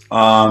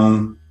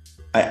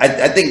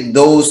 I think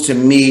those to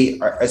me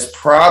is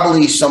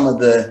probably some of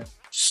the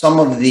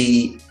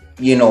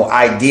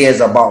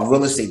ideas about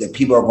real estate that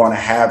people are going to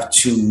have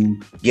to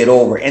get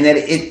over, and that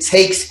it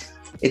takes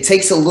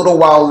a little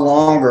while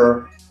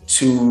longer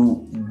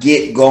to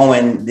get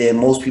going than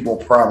most people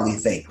probably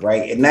think,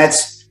 right? And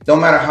that's no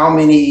matter how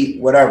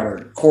many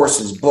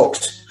courses,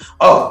 books.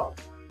 Oh,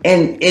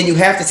 and you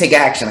have to take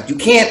action. Like, you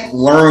can't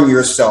learn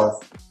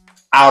yourself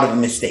out of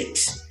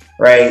mistakes,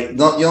 right? You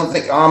don't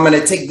think, oh, I'm going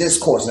to take this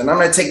course and I'm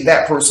going to take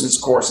that person's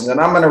course and then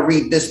I'm going to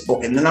read this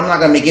book and then I'm not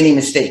going to make any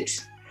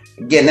mistakes.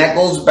 Again, that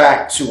goes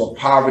back to a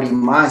poverty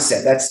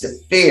mindset. That's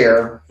the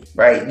fear,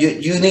 right?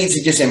 You need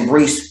to just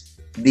embrace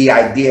the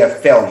idea of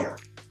failure.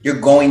 You're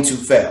going to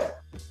fail,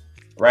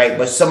 right?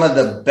 But some of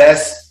the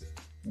best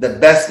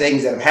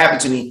things that have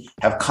happened to me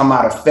have come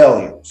out of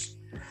failures.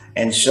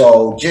 And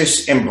so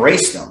just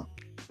embrace them.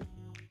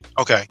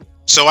 Okay.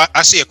 So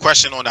I see a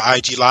question on the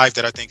IG Live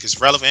that I think is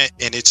relevant,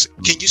 and it's,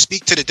 can you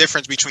speak to the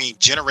difference between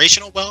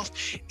generational wealth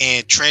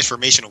and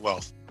transformational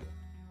wealth?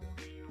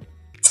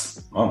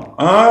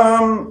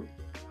 I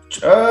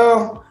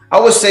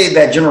would say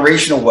that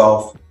generational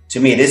wealth, to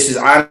me, that's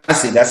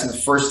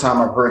the first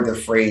time I've heard the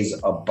phrase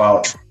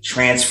about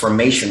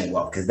transformational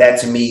wealth, because that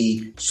to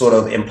me sort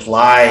of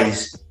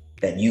implies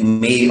that you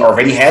may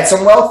already had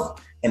some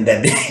wealth and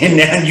that and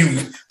now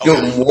you've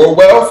built more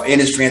wealth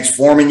and it's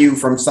transforming you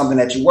from something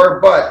that you were.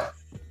 But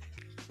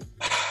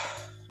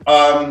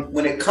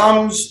when it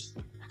comes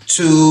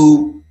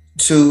to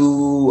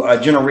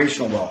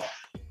generational wealth,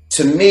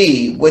 to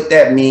me, what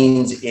that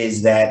means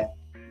is that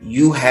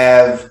you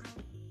have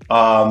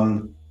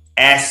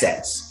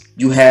assets,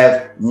 you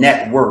have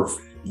net worth,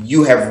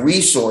 you have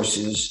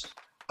resources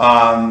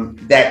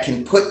that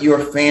can put your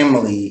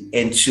family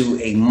into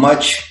a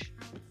much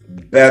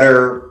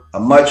better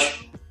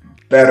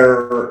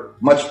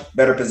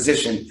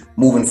position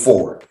moving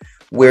forward,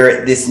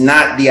 where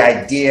the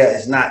idea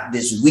is not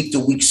this week to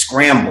week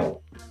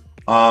scramble.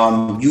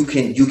 You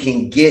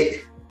can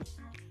get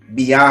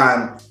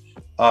beyond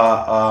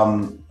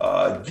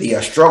the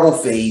struggle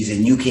phase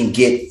and you can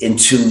get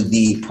into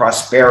the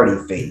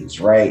prosperity phase,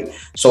 right?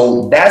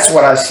 So that's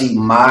what I see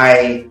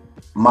my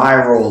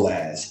role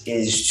as,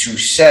 is to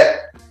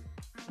set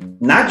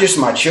not just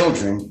my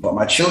children, but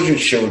my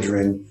children's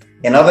children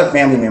and other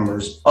family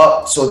members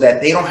up so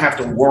that they don't have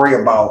to worry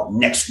about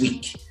next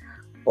week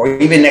or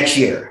even next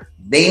year.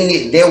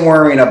 They're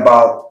worrying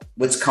about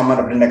what's coming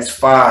up in the next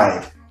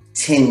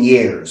 5-10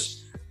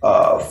 years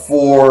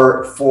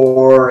for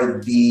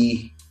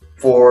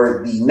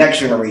the next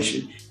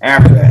generation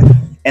after that.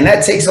 And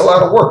that takes a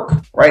lot of work,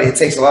 right? It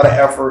takes a lot of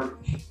effort.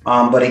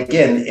 But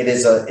again,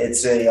 it's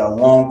a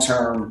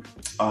long-term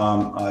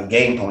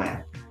game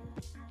plan.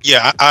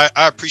 Yeah,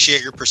 I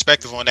appreciate your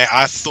perspective on that.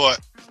 I thought,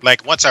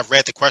 like, once I've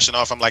read the question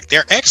off, I'm like,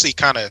 they're actually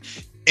kind of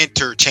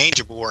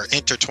interchangeable or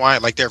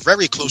intertwined. Like, they're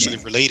very closely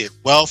related.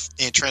 Wealth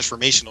and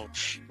transformational,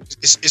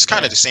 it's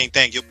kind of the same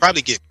thing. You'll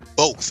probably get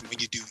both when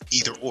you do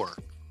either or.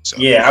 So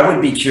yeah, I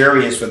would be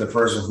curious for the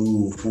person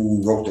who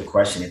wrote the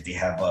question if they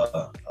have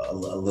a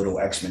little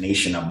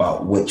explanation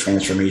about what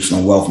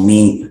transformational wealth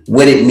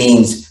what it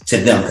means to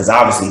them, because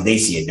obviously they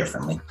see it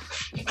differently.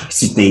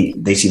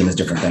 They see them as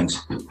different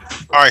things.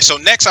 all right, so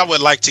next I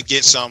would like to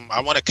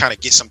I want to kind of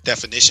get some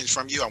definitions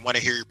from you. I want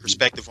to hear your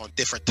perspective on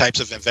different types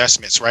of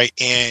investments, right?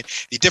 And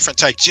the different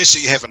types, just so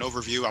you have an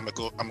overview, I'm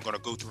going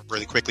to go through them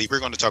really quickly. We're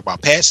going to talk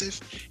about passive,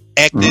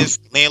 active,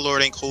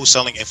 landlording,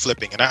 wholesaling, and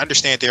flipping. And I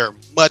understand there are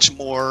much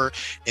more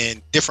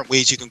and different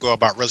ways you can go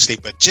about real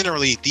estate, but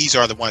generally these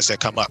are the ones that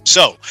come up.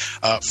 So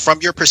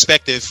from your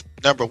perspective,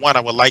 number one,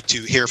 I would like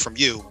to hear from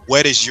you.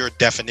 What is your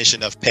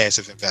definition of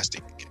passive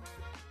investing?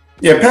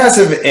 Yeah,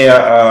 passive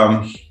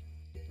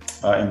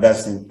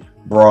investing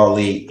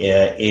broadly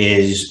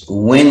is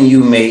when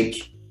you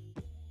make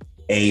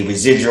a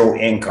residual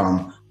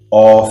income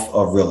off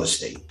of real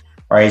estate,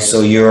 right?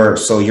 So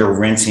you're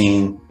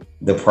renting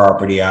the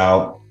property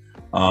out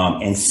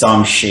in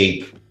some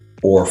shape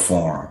or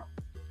form.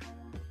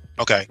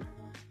 Okay.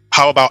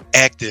 How about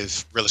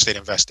active real estate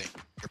investing?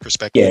 Your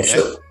perspective?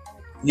 So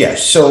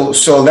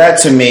that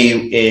to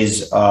me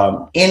is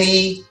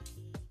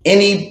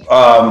any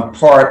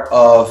part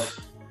of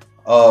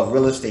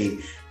real estate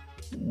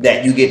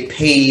that you get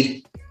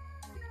paid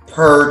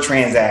per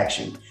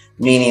transaction,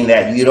 meaning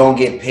that you don't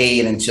get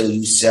paid until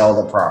you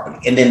sell the property,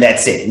 and then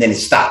that's it, and then it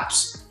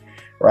stops,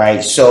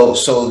 right? So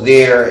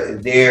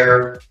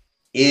there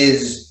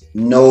is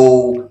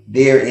no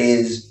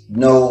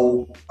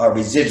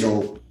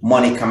residual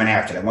money coming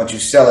after that. Once you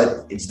sell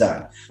it, it's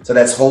done. So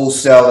that's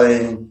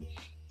wholesaling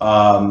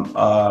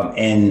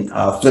and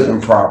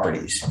flipping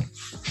properties.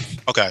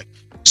 Okay.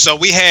 So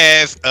we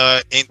have,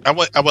 and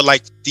I would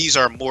like, these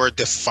are more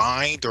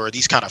defined, or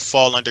these kind of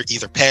fall under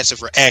either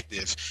passive or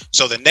active.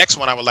 So the next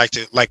one I would like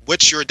to,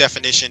 what's your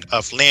definition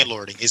of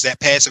landlording? Is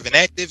that passive and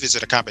active? Is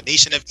it a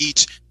combination of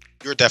each?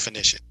 Your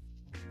definition?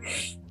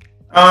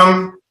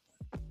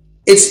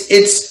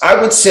 It's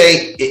I would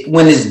say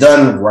when it's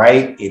done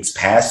right, it's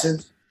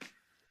passive.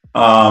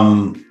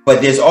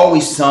 But there's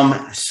always some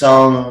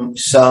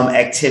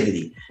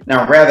activity.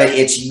 Now, rather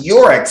it's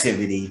your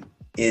activity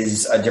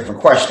is a different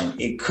question.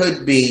 It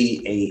could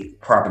be a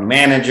property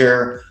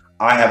manager.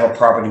 I have a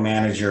property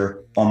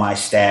manager on my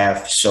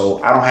staff, so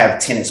I don't have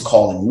tenants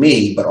calling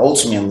me, but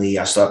ultimately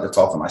I still have to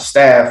talk to my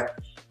staff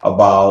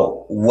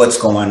about what's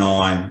going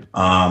on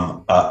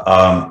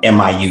in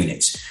my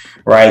units,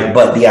 right?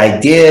 But the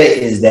idea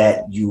is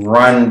that you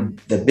run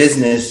the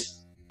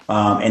business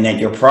and that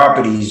your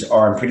properties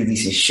are in pretty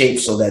decent shape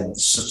so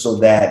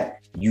that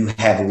you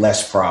have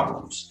less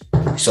problems,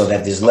 so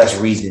that there's less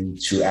reason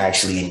to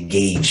actually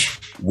engage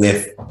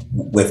with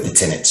the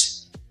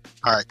tenants.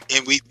 All right.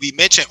 And we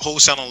mentioned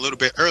wholesaling a little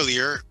bit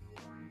earlier.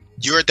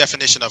 Your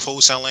definition of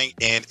wholesaling,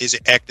 and is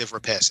it active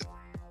or passive?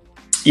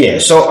 Yeah.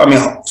 So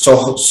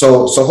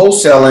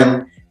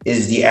wholesaling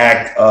is the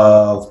act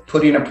of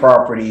putting a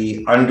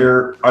property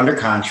under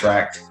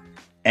contract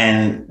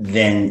and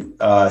then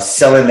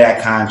selling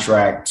that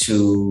contract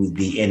to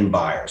the end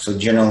buyer. So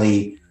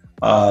generally,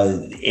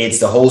 it's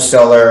the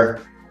wholesaler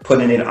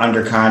putting it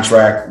under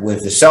contract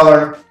with the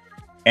seller,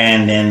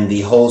 and then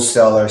the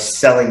wholesaler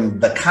selling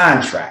the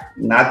contract,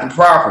 not the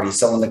property,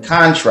 selling the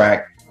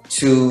contract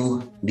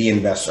to the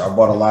investor. I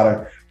bought a lot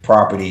of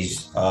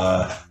properties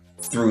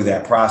through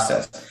that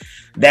process.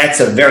 That's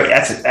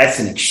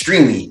an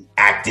extremely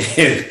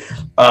active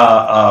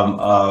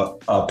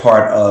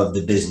part of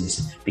the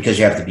business, because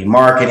you have to be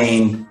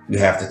marketing, you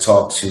have to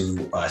talk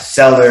to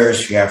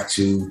sellers, you have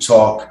to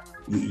talk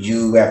to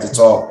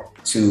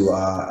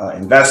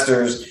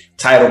investors,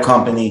 title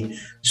company.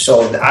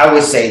 So I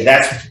would say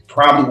that's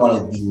probably one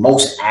of the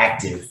most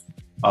active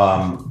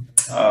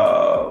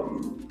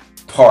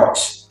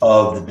parts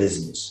of the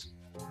business.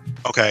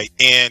 Okay.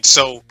 And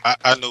so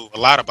I know a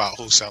lot about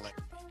wholesaling,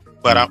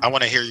 but I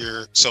want to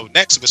hear so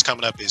next what's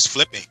coming up is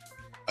flipping.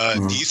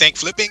 Do you think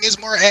flipping is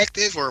more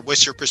active, or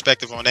what's your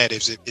perspective on that?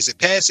 Is it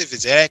passive?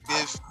 Is it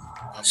active?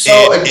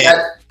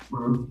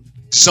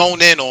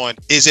 Zone in on,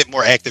 is it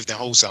more active than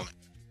wholesaling?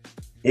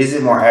 Is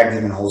it more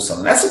active than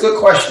wholesaling? That's a good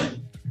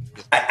question.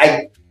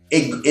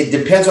 It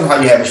depends on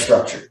how you have it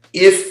structured.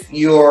 If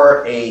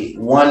you're a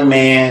one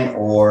man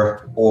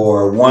or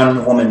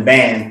one woman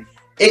band,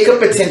 it could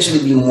potentially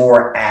be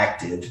more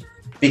active,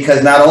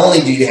 because not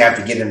only do you have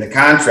to get in the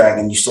contract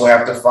and you still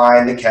have to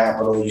find the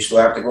capital, you still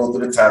have to go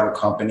through the title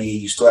company,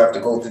 you still have to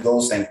go through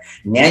those things.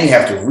 Now you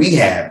have to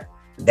rehab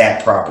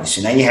that property.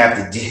 So now you have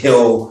to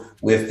deal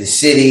with the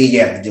city, you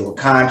have to deal with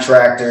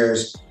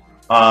contractors.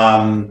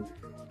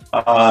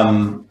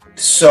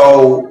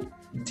 So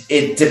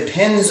it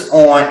depends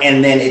on,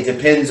 and then it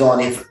depends on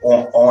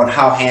on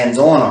how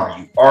hands-on are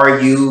you. Are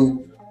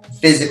you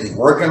physically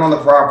working on the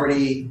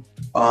property,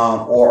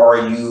 or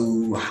are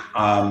you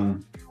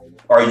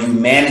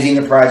managing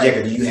the project,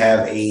 or do you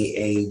have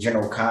a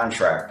general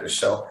contractor?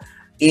 So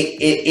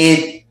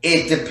it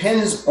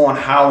depends on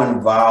how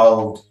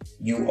involved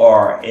you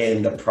are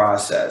in the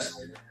process.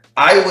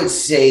 I would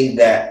say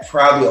that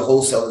probably a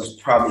wholesaler is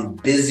probably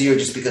busier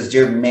just because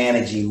they're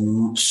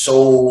managing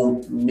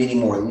so many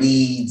more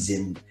leads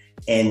and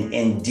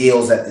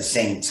deals at the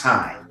same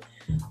time.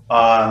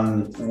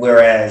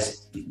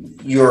 Whereas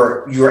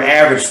your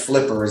average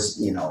flipper is,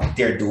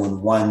 they're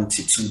doing 1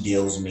 to 2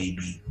 deals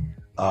maybe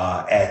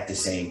at the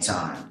same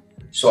time.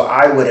 So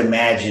I would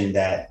imagine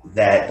that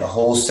the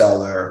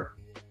wholesaler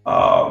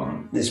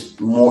is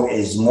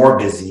more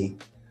busy,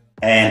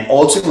 and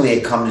ultimately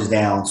it comes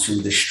down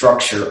to the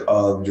structure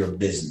of your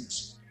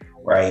business,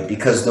 right?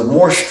 Because the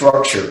more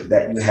structure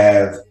that you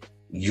have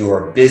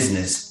your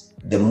business,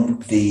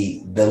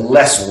 the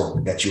less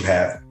work that you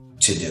have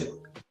to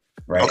do,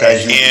 right? Okay.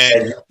 As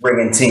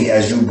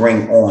you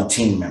bring on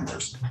team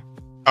members.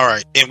 All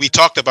right, and we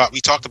talked about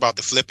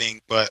the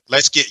flipping, but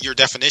let's get your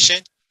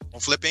definition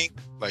on flipping.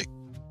 Like,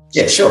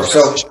 yeah, sure.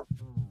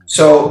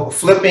 So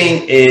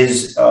flipping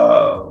is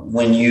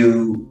when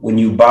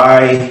you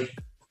buy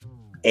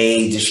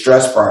a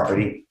distressed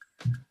property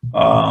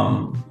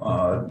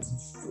that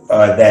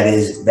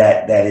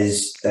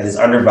is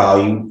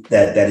undervalued,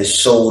 that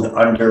is sold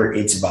under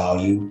its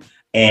value,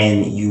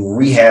 and you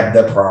rehab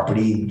the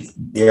property,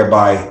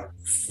 thereby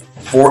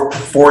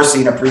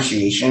forcing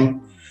appreciation,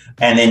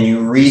 and then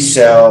you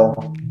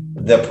resell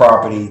the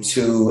property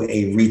to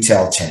a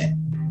retail tenant.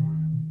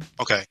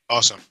 Okay,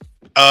 awesome.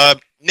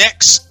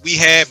 Next,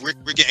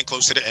 we're getting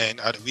close to the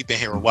end. We've been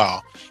here a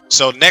while.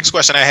 So next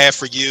question I have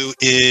for you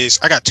is,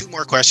 I got 2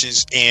 more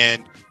questions,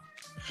 and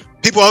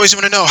people always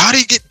want to know, how do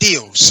you get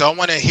deals? So I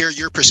want to hear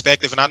your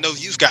perspective. And I know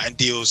you've gotten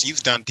deals.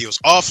 You've done deals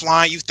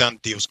offline. You've done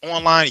deals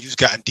online. You've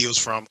gotten deals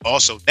from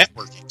also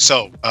networking.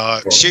 So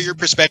share your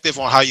perspective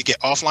on how you get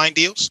offline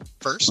deals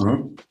first.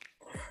 Mm-hmm.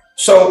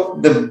 So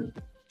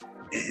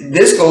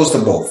this goes to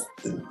both.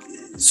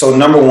 So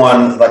number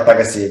one, like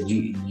I said,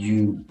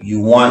 you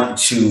want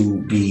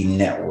to be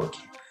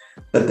networking,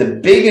 but the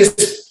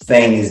biggest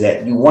thing is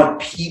that you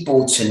want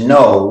people to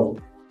know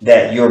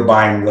that you're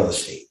buying real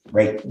estate,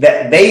 right?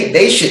 That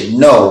they should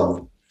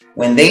know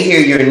when they hear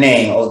your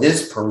name, oh,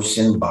 this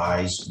person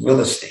buys real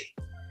estate,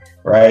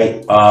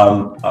 right?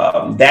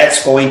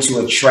 That's going to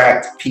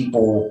attract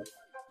people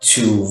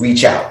to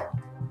reach out.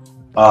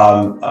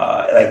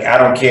 Like, I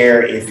don't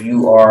care if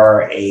you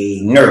are a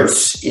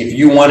nurse, if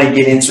you want to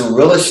get into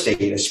real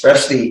estate,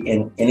 especially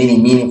in any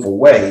meaningful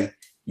way,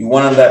 you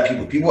want to let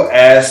people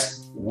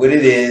ask what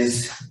it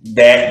is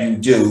that you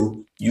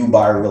do, you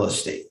buy real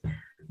estate.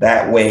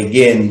 That way,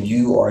 again,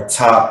 you are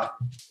top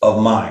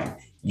of mind.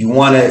 You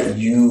want to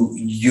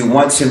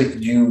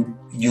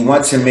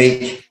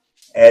make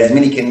as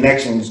many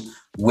connections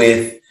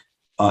with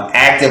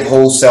active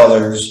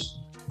wholesalers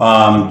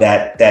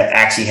that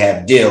actually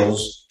have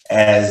deals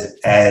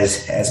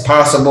as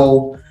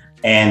possible,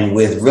 and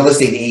with real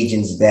estate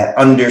agents that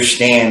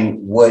understand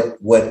what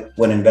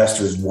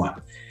investors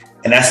want.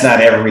 And that's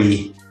not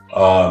every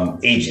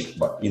agent,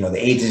 but the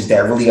agents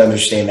that really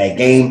understand that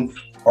game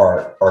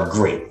are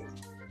great.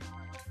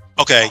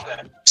 Okay,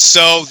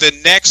 so the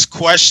next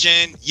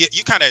question,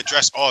 you kind of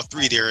addressed all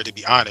 3 there, to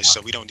be honest,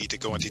 so we don't need to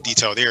go into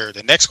detail there.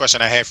 The next question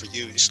I have for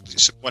you is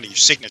one of your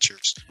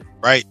signatures,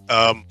 right?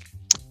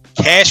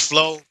 Cash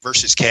flow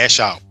versus cash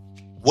out.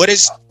 What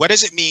does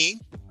it mean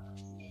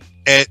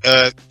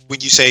when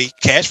you say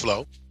cash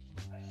flow?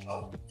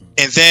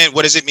 And then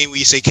what does it mean when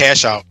you say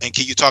cash out? And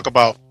can you talk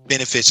about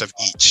benefits of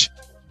each?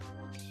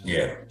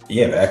 Yeah,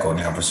 echo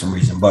now for some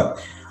reason.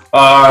 But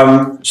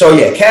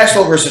cash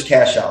flow versus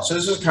cash out. So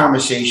this is a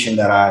conversation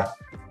that I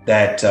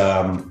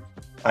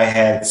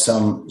had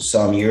some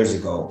years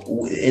ago.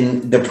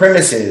 And the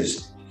premise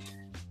is,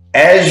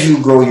 as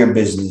you grow your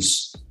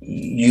business,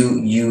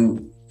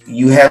 you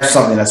have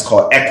something that's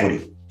called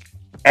equity.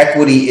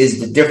 Equity is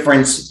the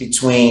difference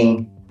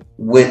between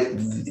what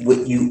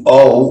you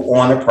owe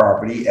on the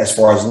property as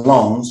far as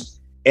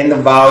loans and the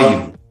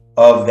value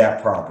of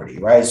that property,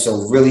 right?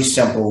 So really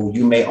simple,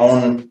 you may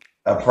own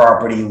a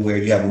property where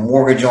you have a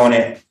mortgage on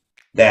it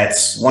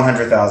that's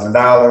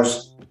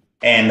 $100,000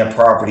 and the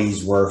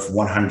property's worth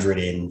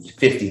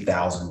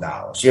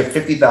 $150,000. You have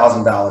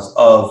 $50,000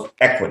 of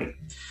equity.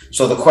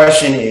 So the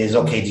question is,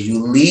 okay, do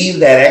you leave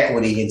that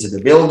equity into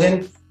the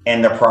building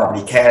and the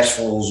property cash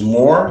flows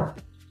more,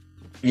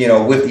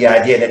 with the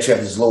idea that you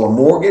have this lower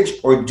mortgage,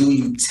 or do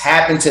you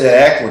tap into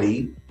that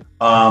equity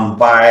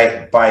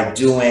by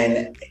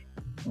doing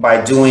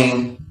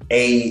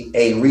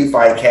a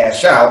refi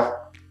cash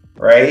out,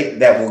 right?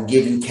 That will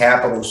give you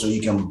capital so you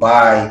can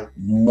buy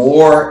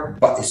more,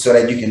 so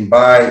that you can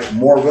buy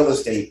more real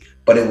estate,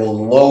 but it will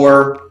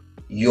lower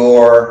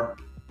your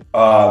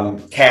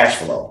cash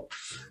flow.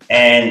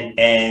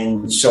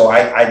 And so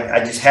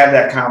I just have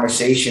that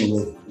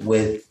conversation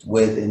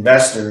with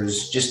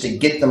investors just to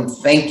get them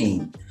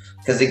thinking,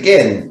 because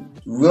again,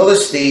 real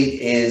estate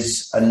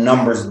is a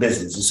numbers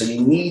business, and so you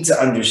need to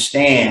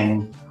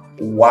understand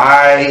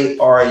why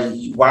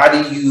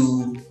do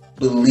you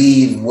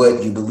believe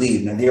what you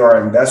believe. Now, there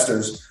are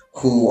investors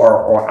who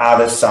are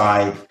out of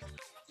side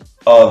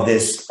of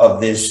this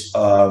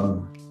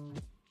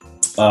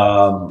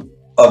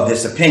of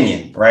this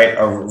opinion, right?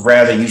 Or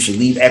rather, you should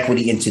leave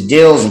equity into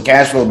deals and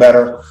cash flow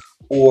better,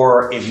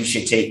 or if you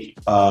should take,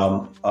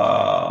 or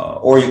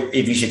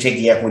if you should take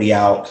the equity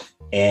out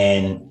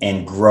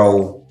and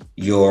grow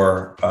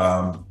your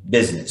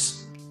business.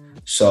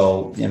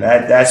 So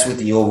that's what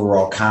the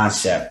overall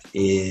concept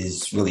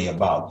is really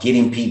about: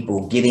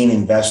 getting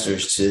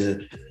investors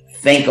to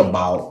think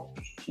about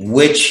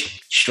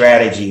which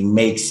strategy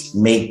makes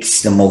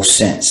the most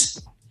sense.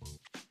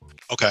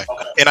 Okay.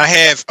 And I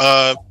have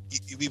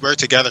we work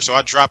together, so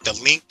I dropped a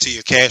link to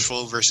your cash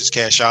flow versus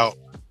cash out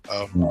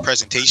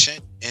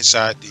presentation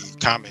inside the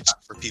comments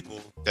for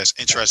people that's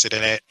interested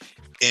in that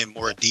in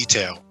more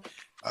detail.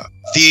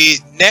 The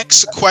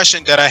next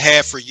question that I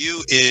have for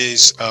you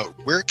is,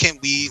 where can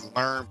we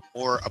learn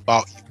more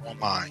about you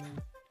online?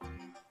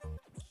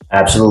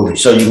 Absolutely.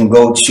 So you can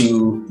go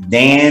to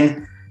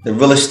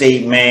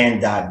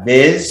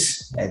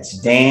dantherealestateman.biz. That's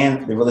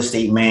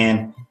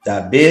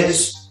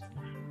dantherealestateman.biz.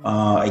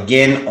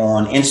 Again,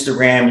 on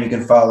Instagram, you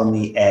can follow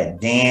me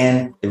at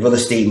Dan the Real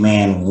Estate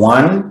Man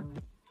 1.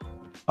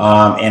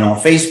 And on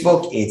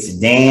Facebook, it's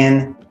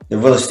Dan the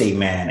Real Estate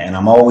Man. And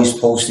I'm always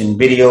posting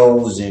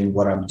videos and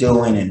what I'm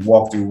doing, and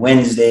walkthrough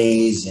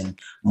Wednesdays and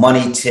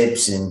money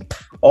tips and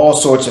all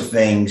sorts of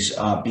things.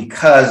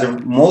 Because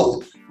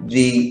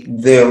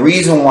the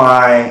reason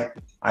why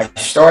I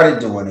started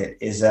doing it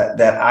is that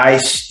I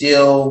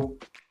still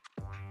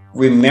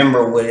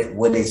remember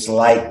what it's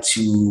like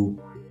to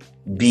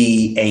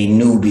be a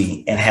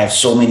newbie and have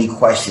so many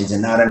questions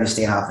and not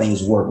understand how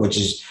things work, which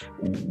is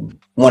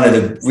one of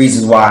the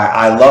reasons why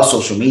I love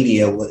social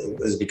media,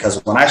 was because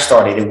when I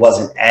started, it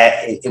was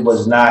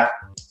not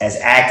as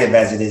active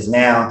as it is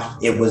now.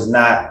 It was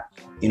not,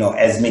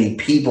 as many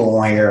people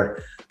on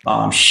here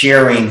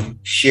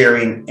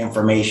sharing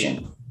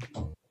information.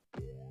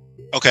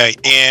 Okay,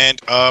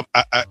 and I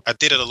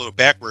did it a little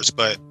backwards,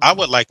 but I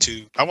would like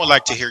to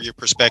hear your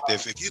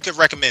perspective. If you could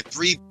recommend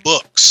 3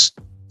 books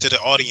to the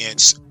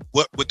audience,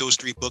 what would those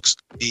 3 books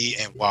be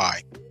and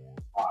why?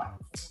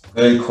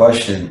 Good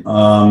question.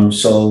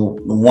 So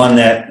the one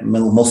that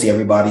mostly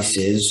everybody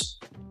says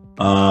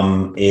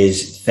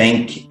is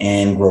Think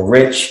and Grow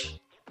Rich.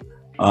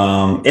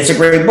 It's a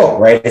great book,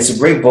 right? It's a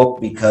great book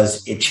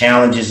because it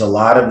challenges a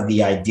lot of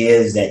the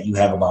ideas that you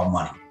have about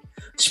money,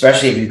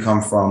 especially if you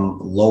come from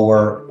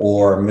lower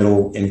or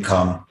middle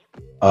income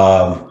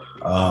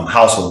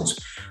households.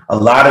 A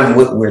lot of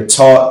what we're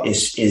taught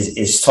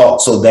is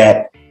taught so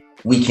that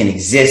we can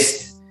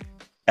exist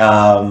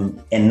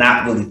and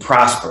not really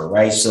prosper,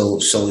 right? So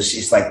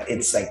it's like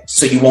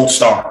so you won't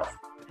starve,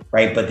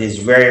 right? But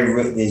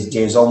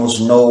there's almost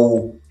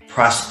no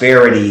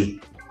prosperity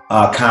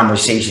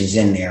conversations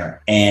in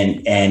there,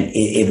 and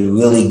it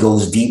really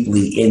goes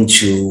deeply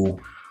into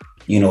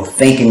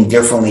thinking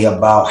differently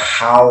about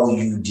how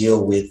you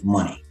deal with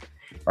money,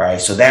 right?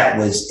 So that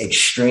was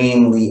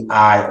extremely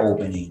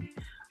eye-opening.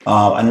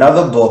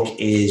 Another book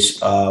is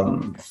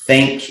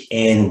Think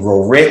and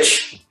Grow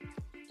Rich,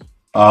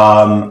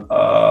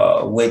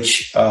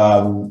 which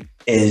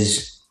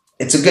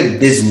it's a good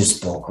business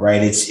book,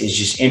 right? It's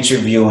just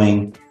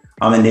interviewing.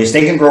 And there's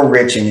Think and Grow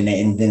Rich, and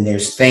then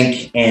there's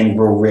Think and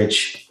Grow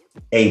Rich,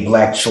 A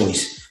Black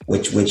Choice,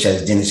 which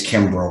has Dennis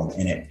Kimbrough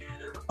in it.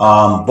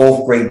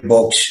 Both great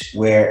books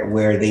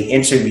where they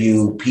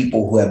interview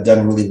people who have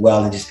done really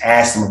well and just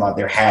ask them about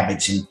their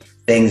habits and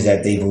things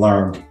that they've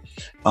learned.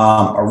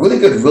 A really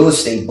good real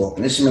estate book,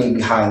 and this may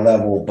be high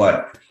level,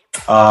 but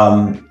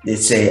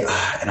it's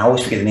and I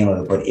always forget the name of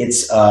it, but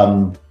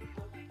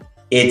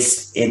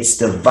it's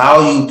the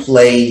value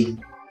play,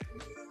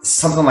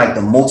 something like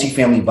the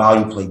multifamily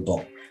value play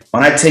book.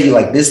 When I tell you,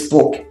 like, this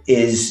book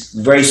is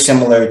very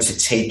similar to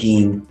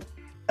taking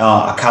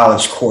a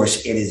college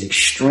course. It is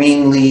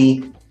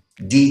extremely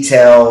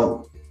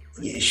detailed.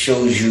 It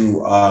shows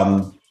you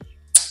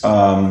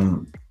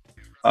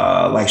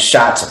like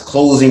shots of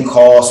closing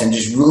costs, and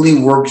just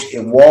really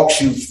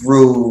walks you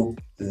through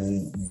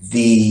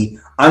the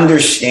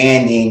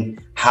understanding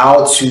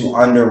how to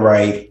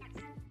underwrite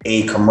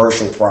a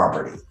commercial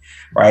property,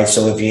 right?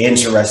 So if you're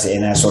interested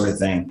in that sort of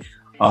thing.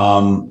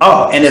 And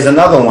there's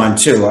another one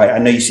too. I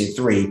know you said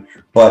 3,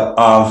 but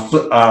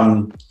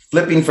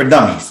Flipping for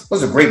Dummies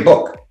was a great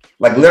book.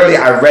 Like, literally,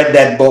 I read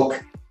that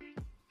book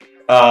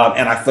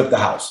and I flipped the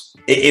house.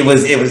 It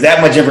was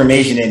that much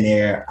information in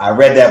there. I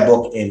read that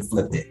book and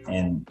flipped it,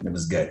 and it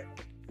was good.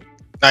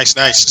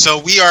 Nice. So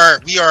we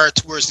are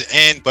towards the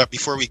end, but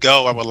before we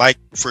go, I would like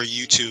for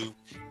you to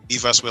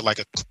leave us with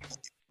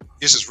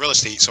this is real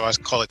estate, so I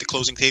call it the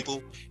closing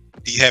table.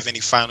 Do you have any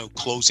final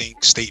closing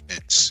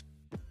statements?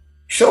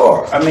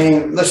 Sure. I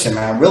mean, listen,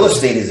 man, real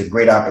estate is a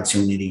great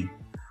opportunity.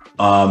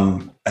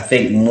 I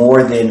think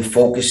more than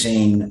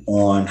focusing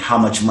on how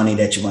much money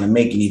that you want to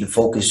make, you need to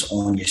focus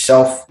on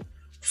yourself,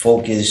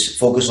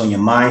 focus on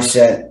your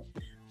mindset,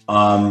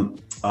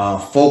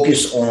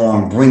 focus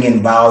on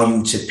bringing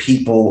value to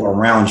people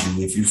around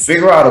you. If you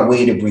figure out a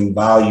way to bring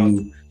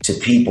value to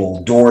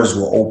people, doors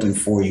will open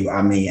for you.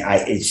 I mean,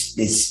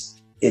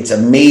 it's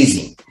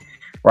amazing,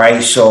 right?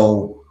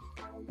 So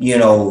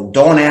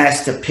don't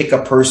ask to pick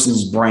a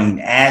person's brain.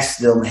 Ask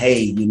them,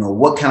 hey,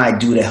 what can I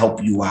do to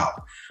help you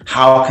out?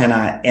 How can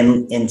I,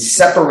 and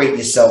separate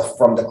yourself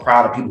from the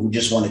crowd of people who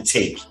just want to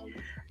take,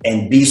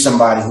 and be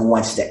somebody who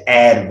wants to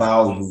add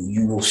value.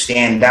 You will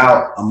stand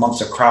out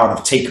amongst a crowd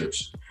of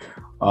takers.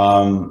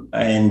 And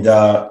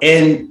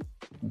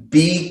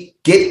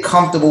get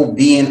comfortable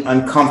being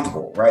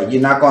uncomfortable, right?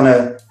 You're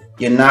gonna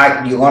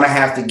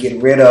have to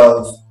get rid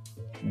of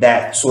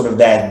that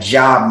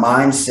job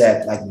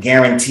mindset, like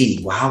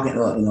guaranteed. Well, how can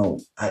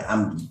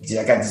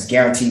I got this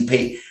guaranteed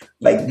pay?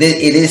 Like it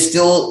is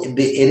still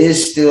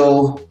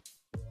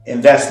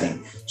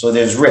investing. So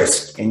there's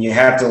risk, and you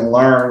have to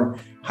learn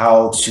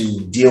how to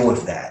deal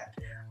with that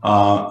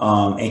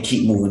and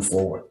keep moving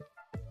forward.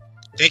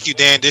 Thank you,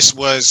 Dan. This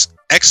was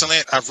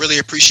excellent. I really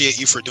appreciate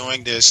you for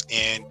doing this,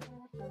 and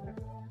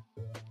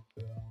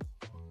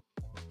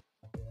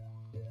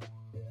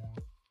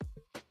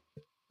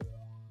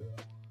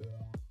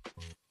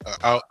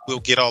we'll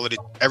get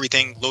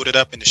everything loaded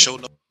up in the show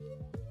notes.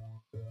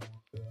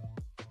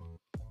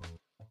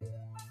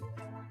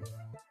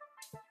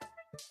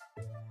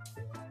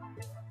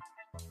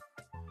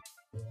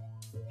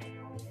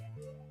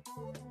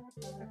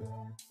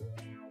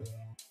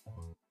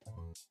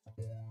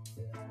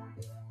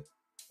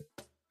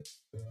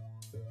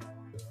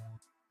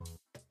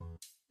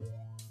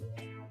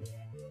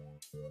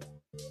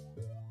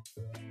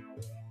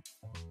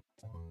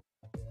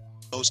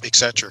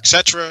 Etc.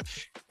 etc.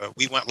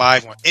 We went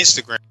live on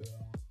Instagram.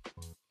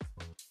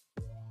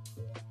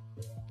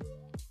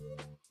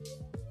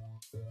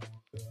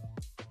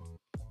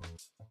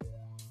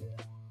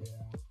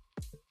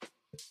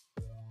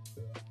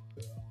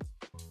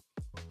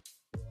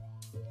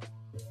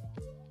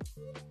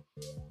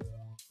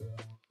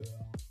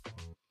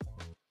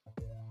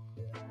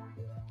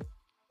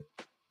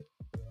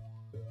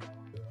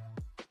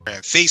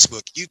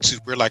 Facebook, YouTube,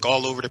 we're like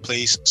all over the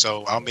place.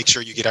 So I'll make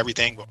sure you get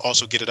everything. We'll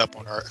also get it up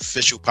on our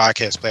official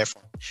podcast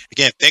platform.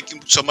 Again, thank you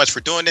so much for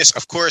doing this.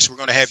 Of course, we're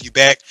going to have you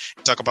back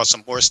and talk about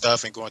some more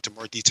stuff and go into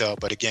more detail.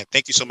 But again,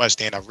 thank you so much,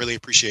 Dan. I really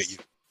appreciate you.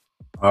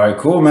 All right,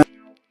 cool, man.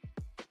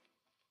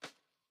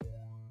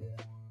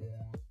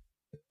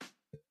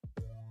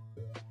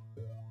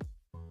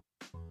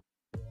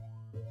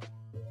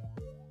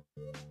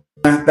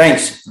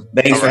 Thanks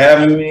for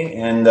having me,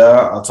 and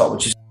I'll talk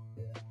with you.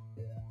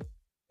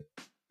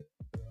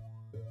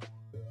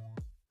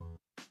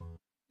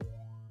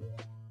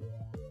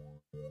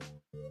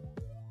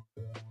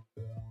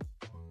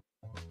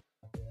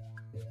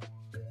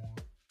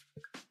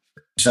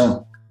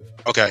 Soon.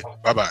 Okay.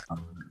 Bye-bye.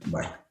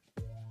 Bye.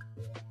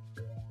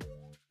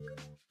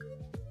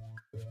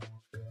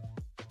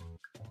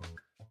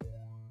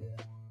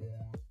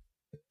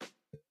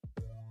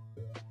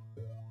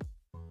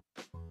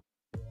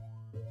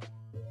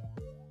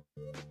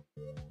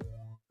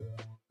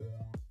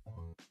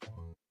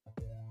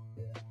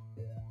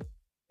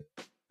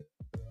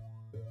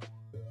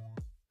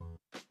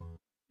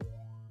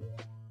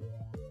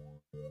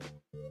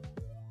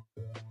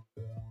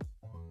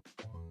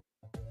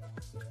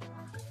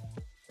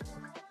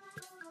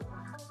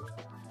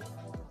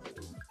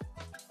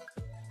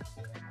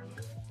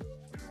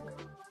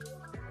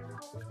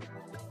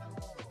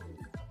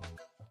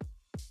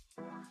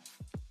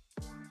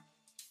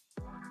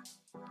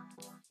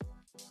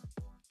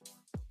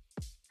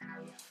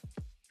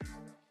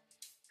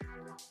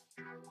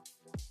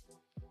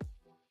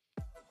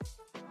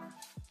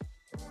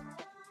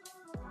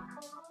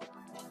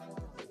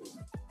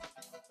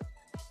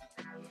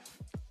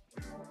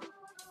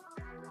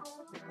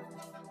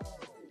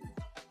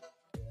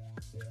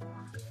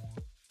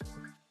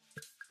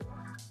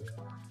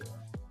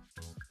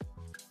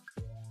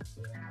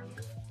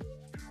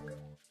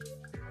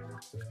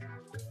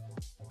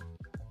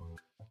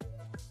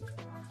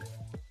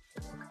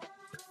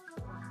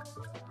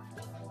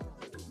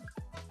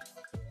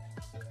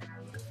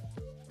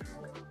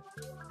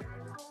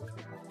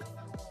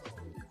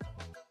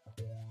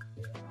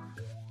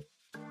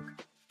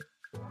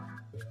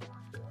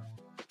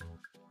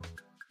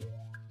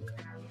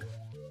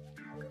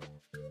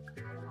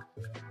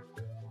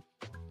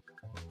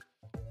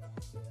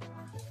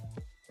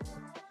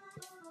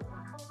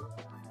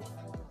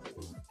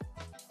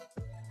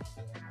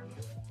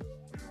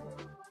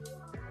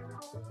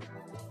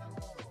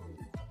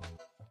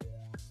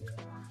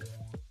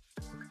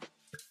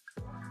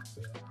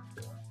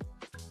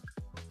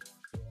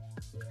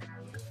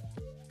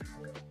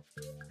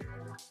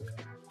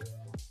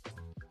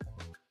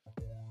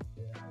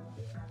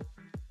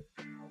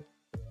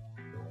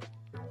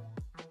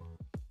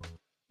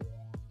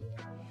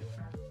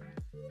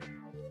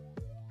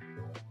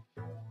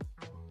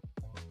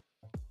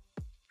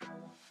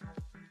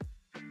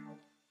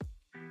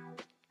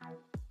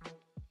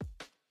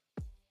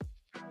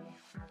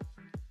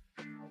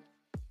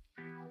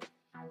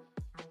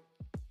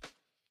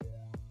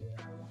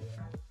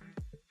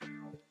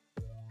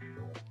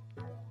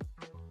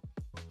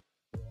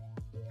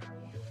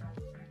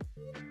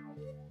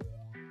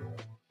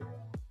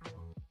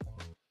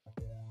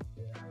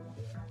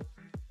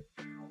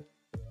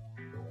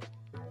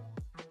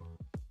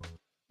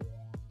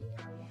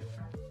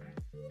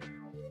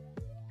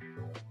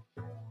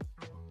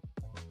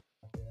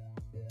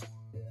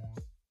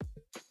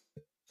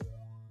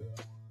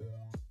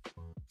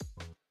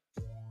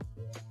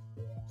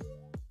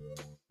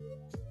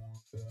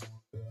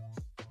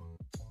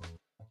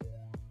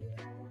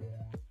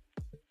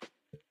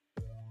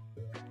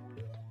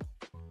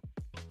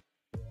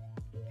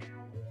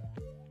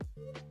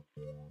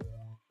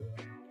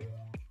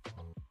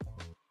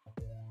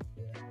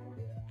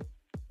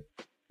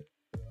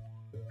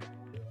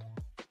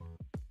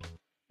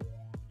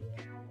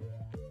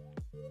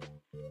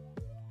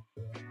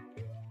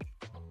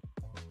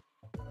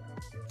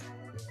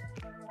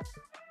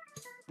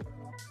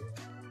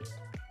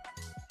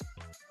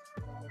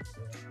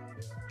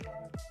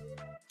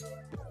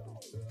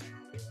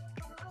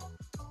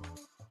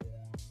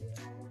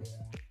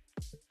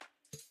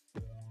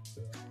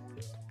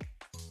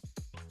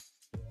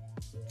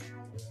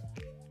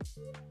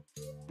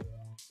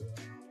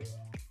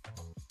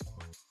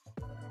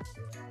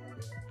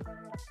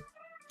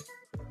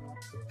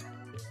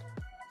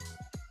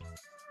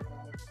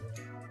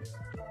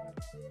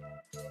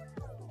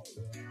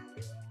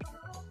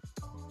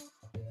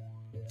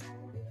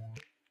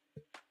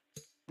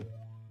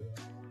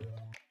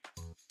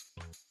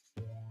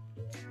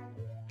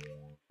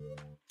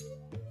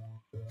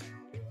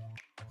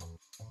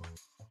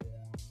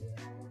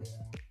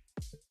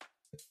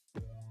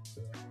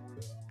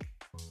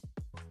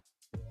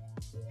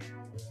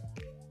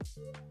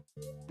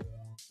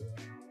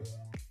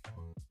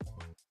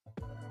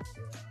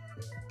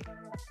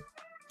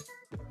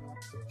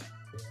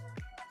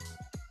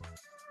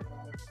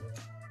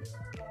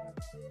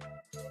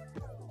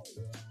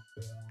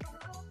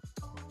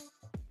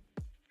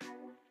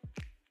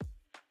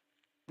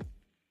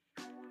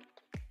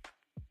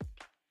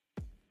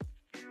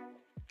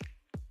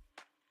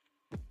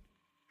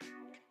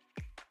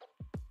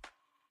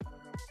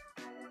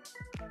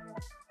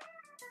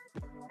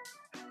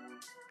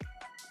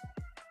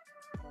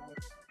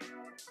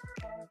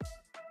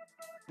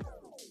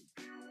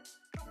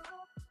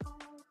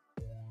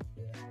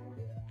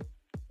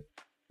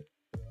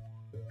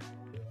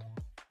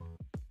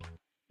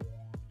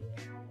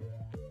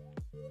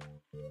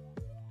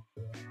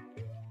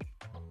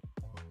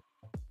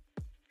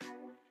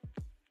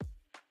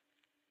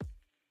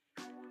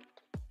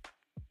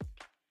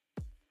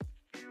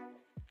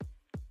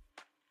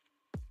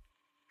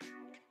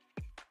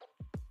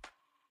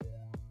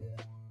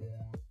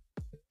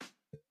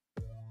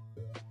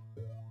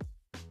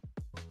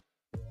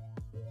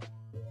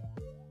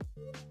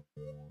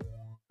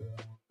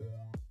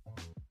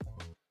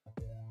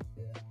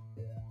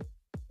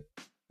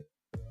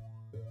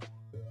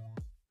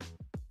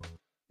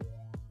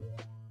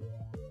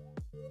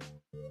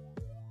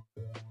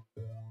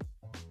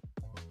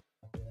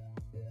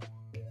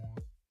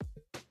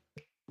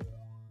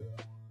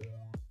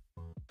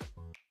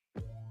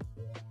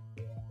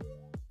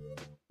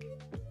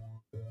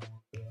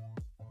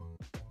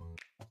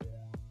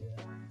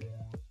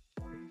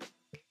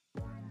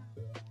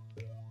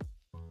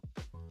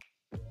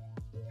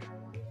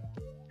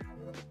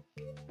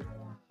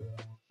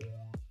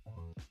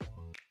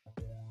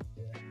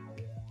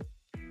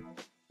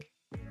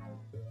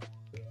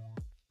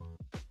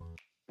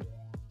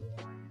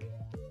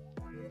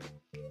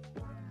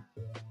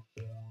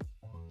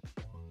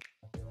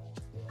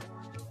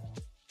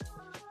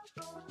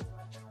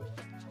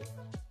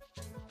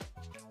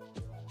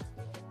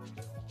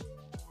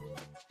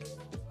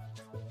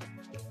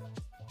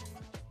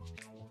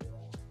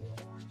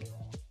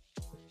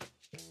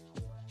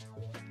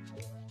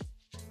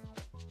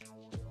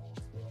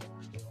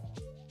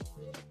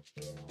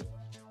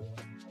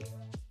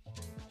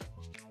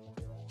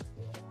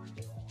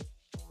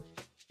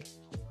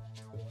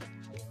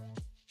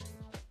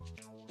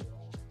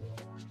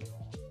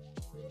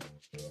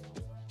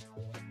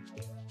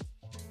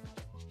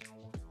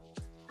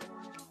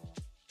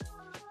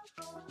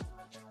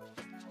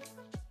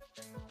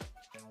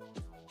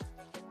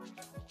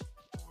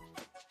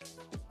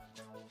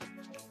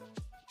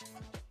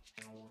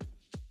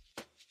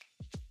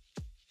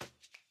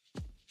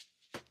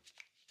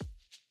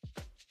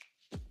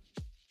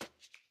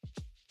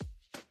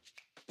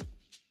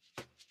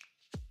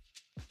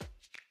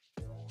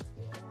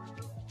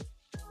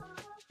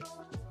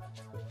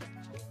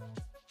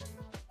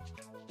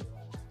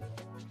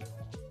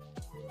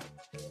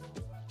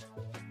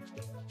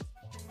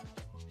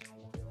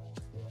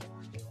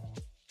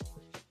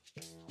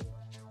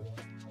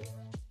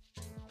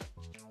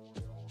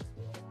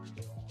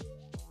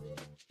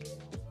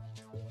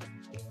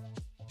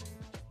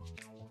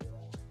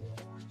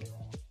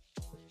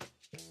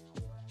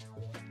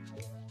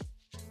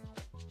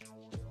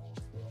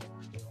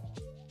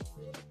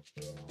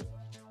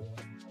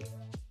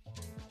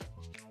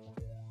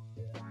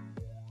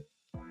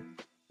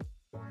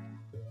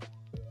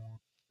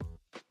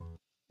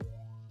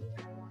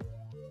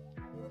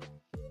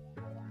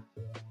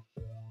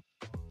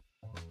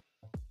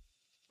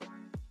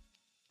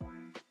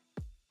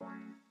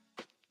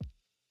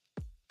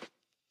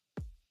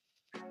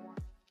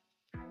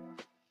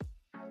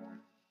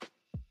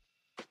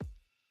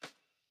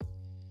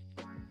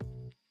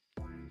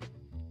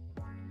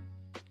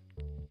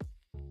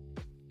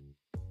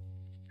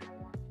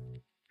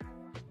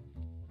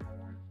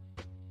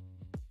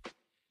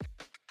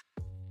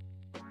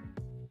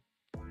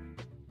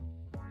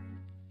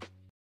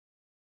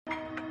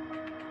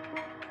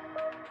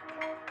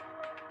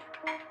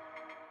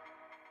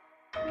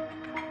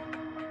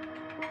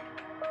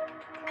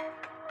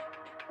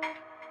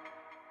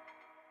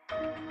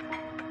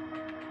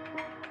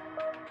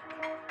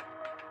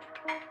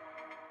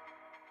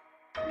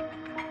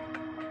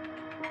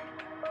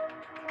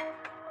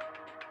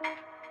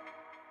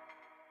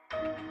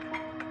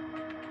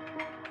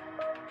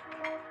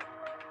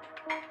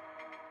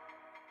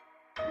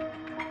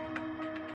 you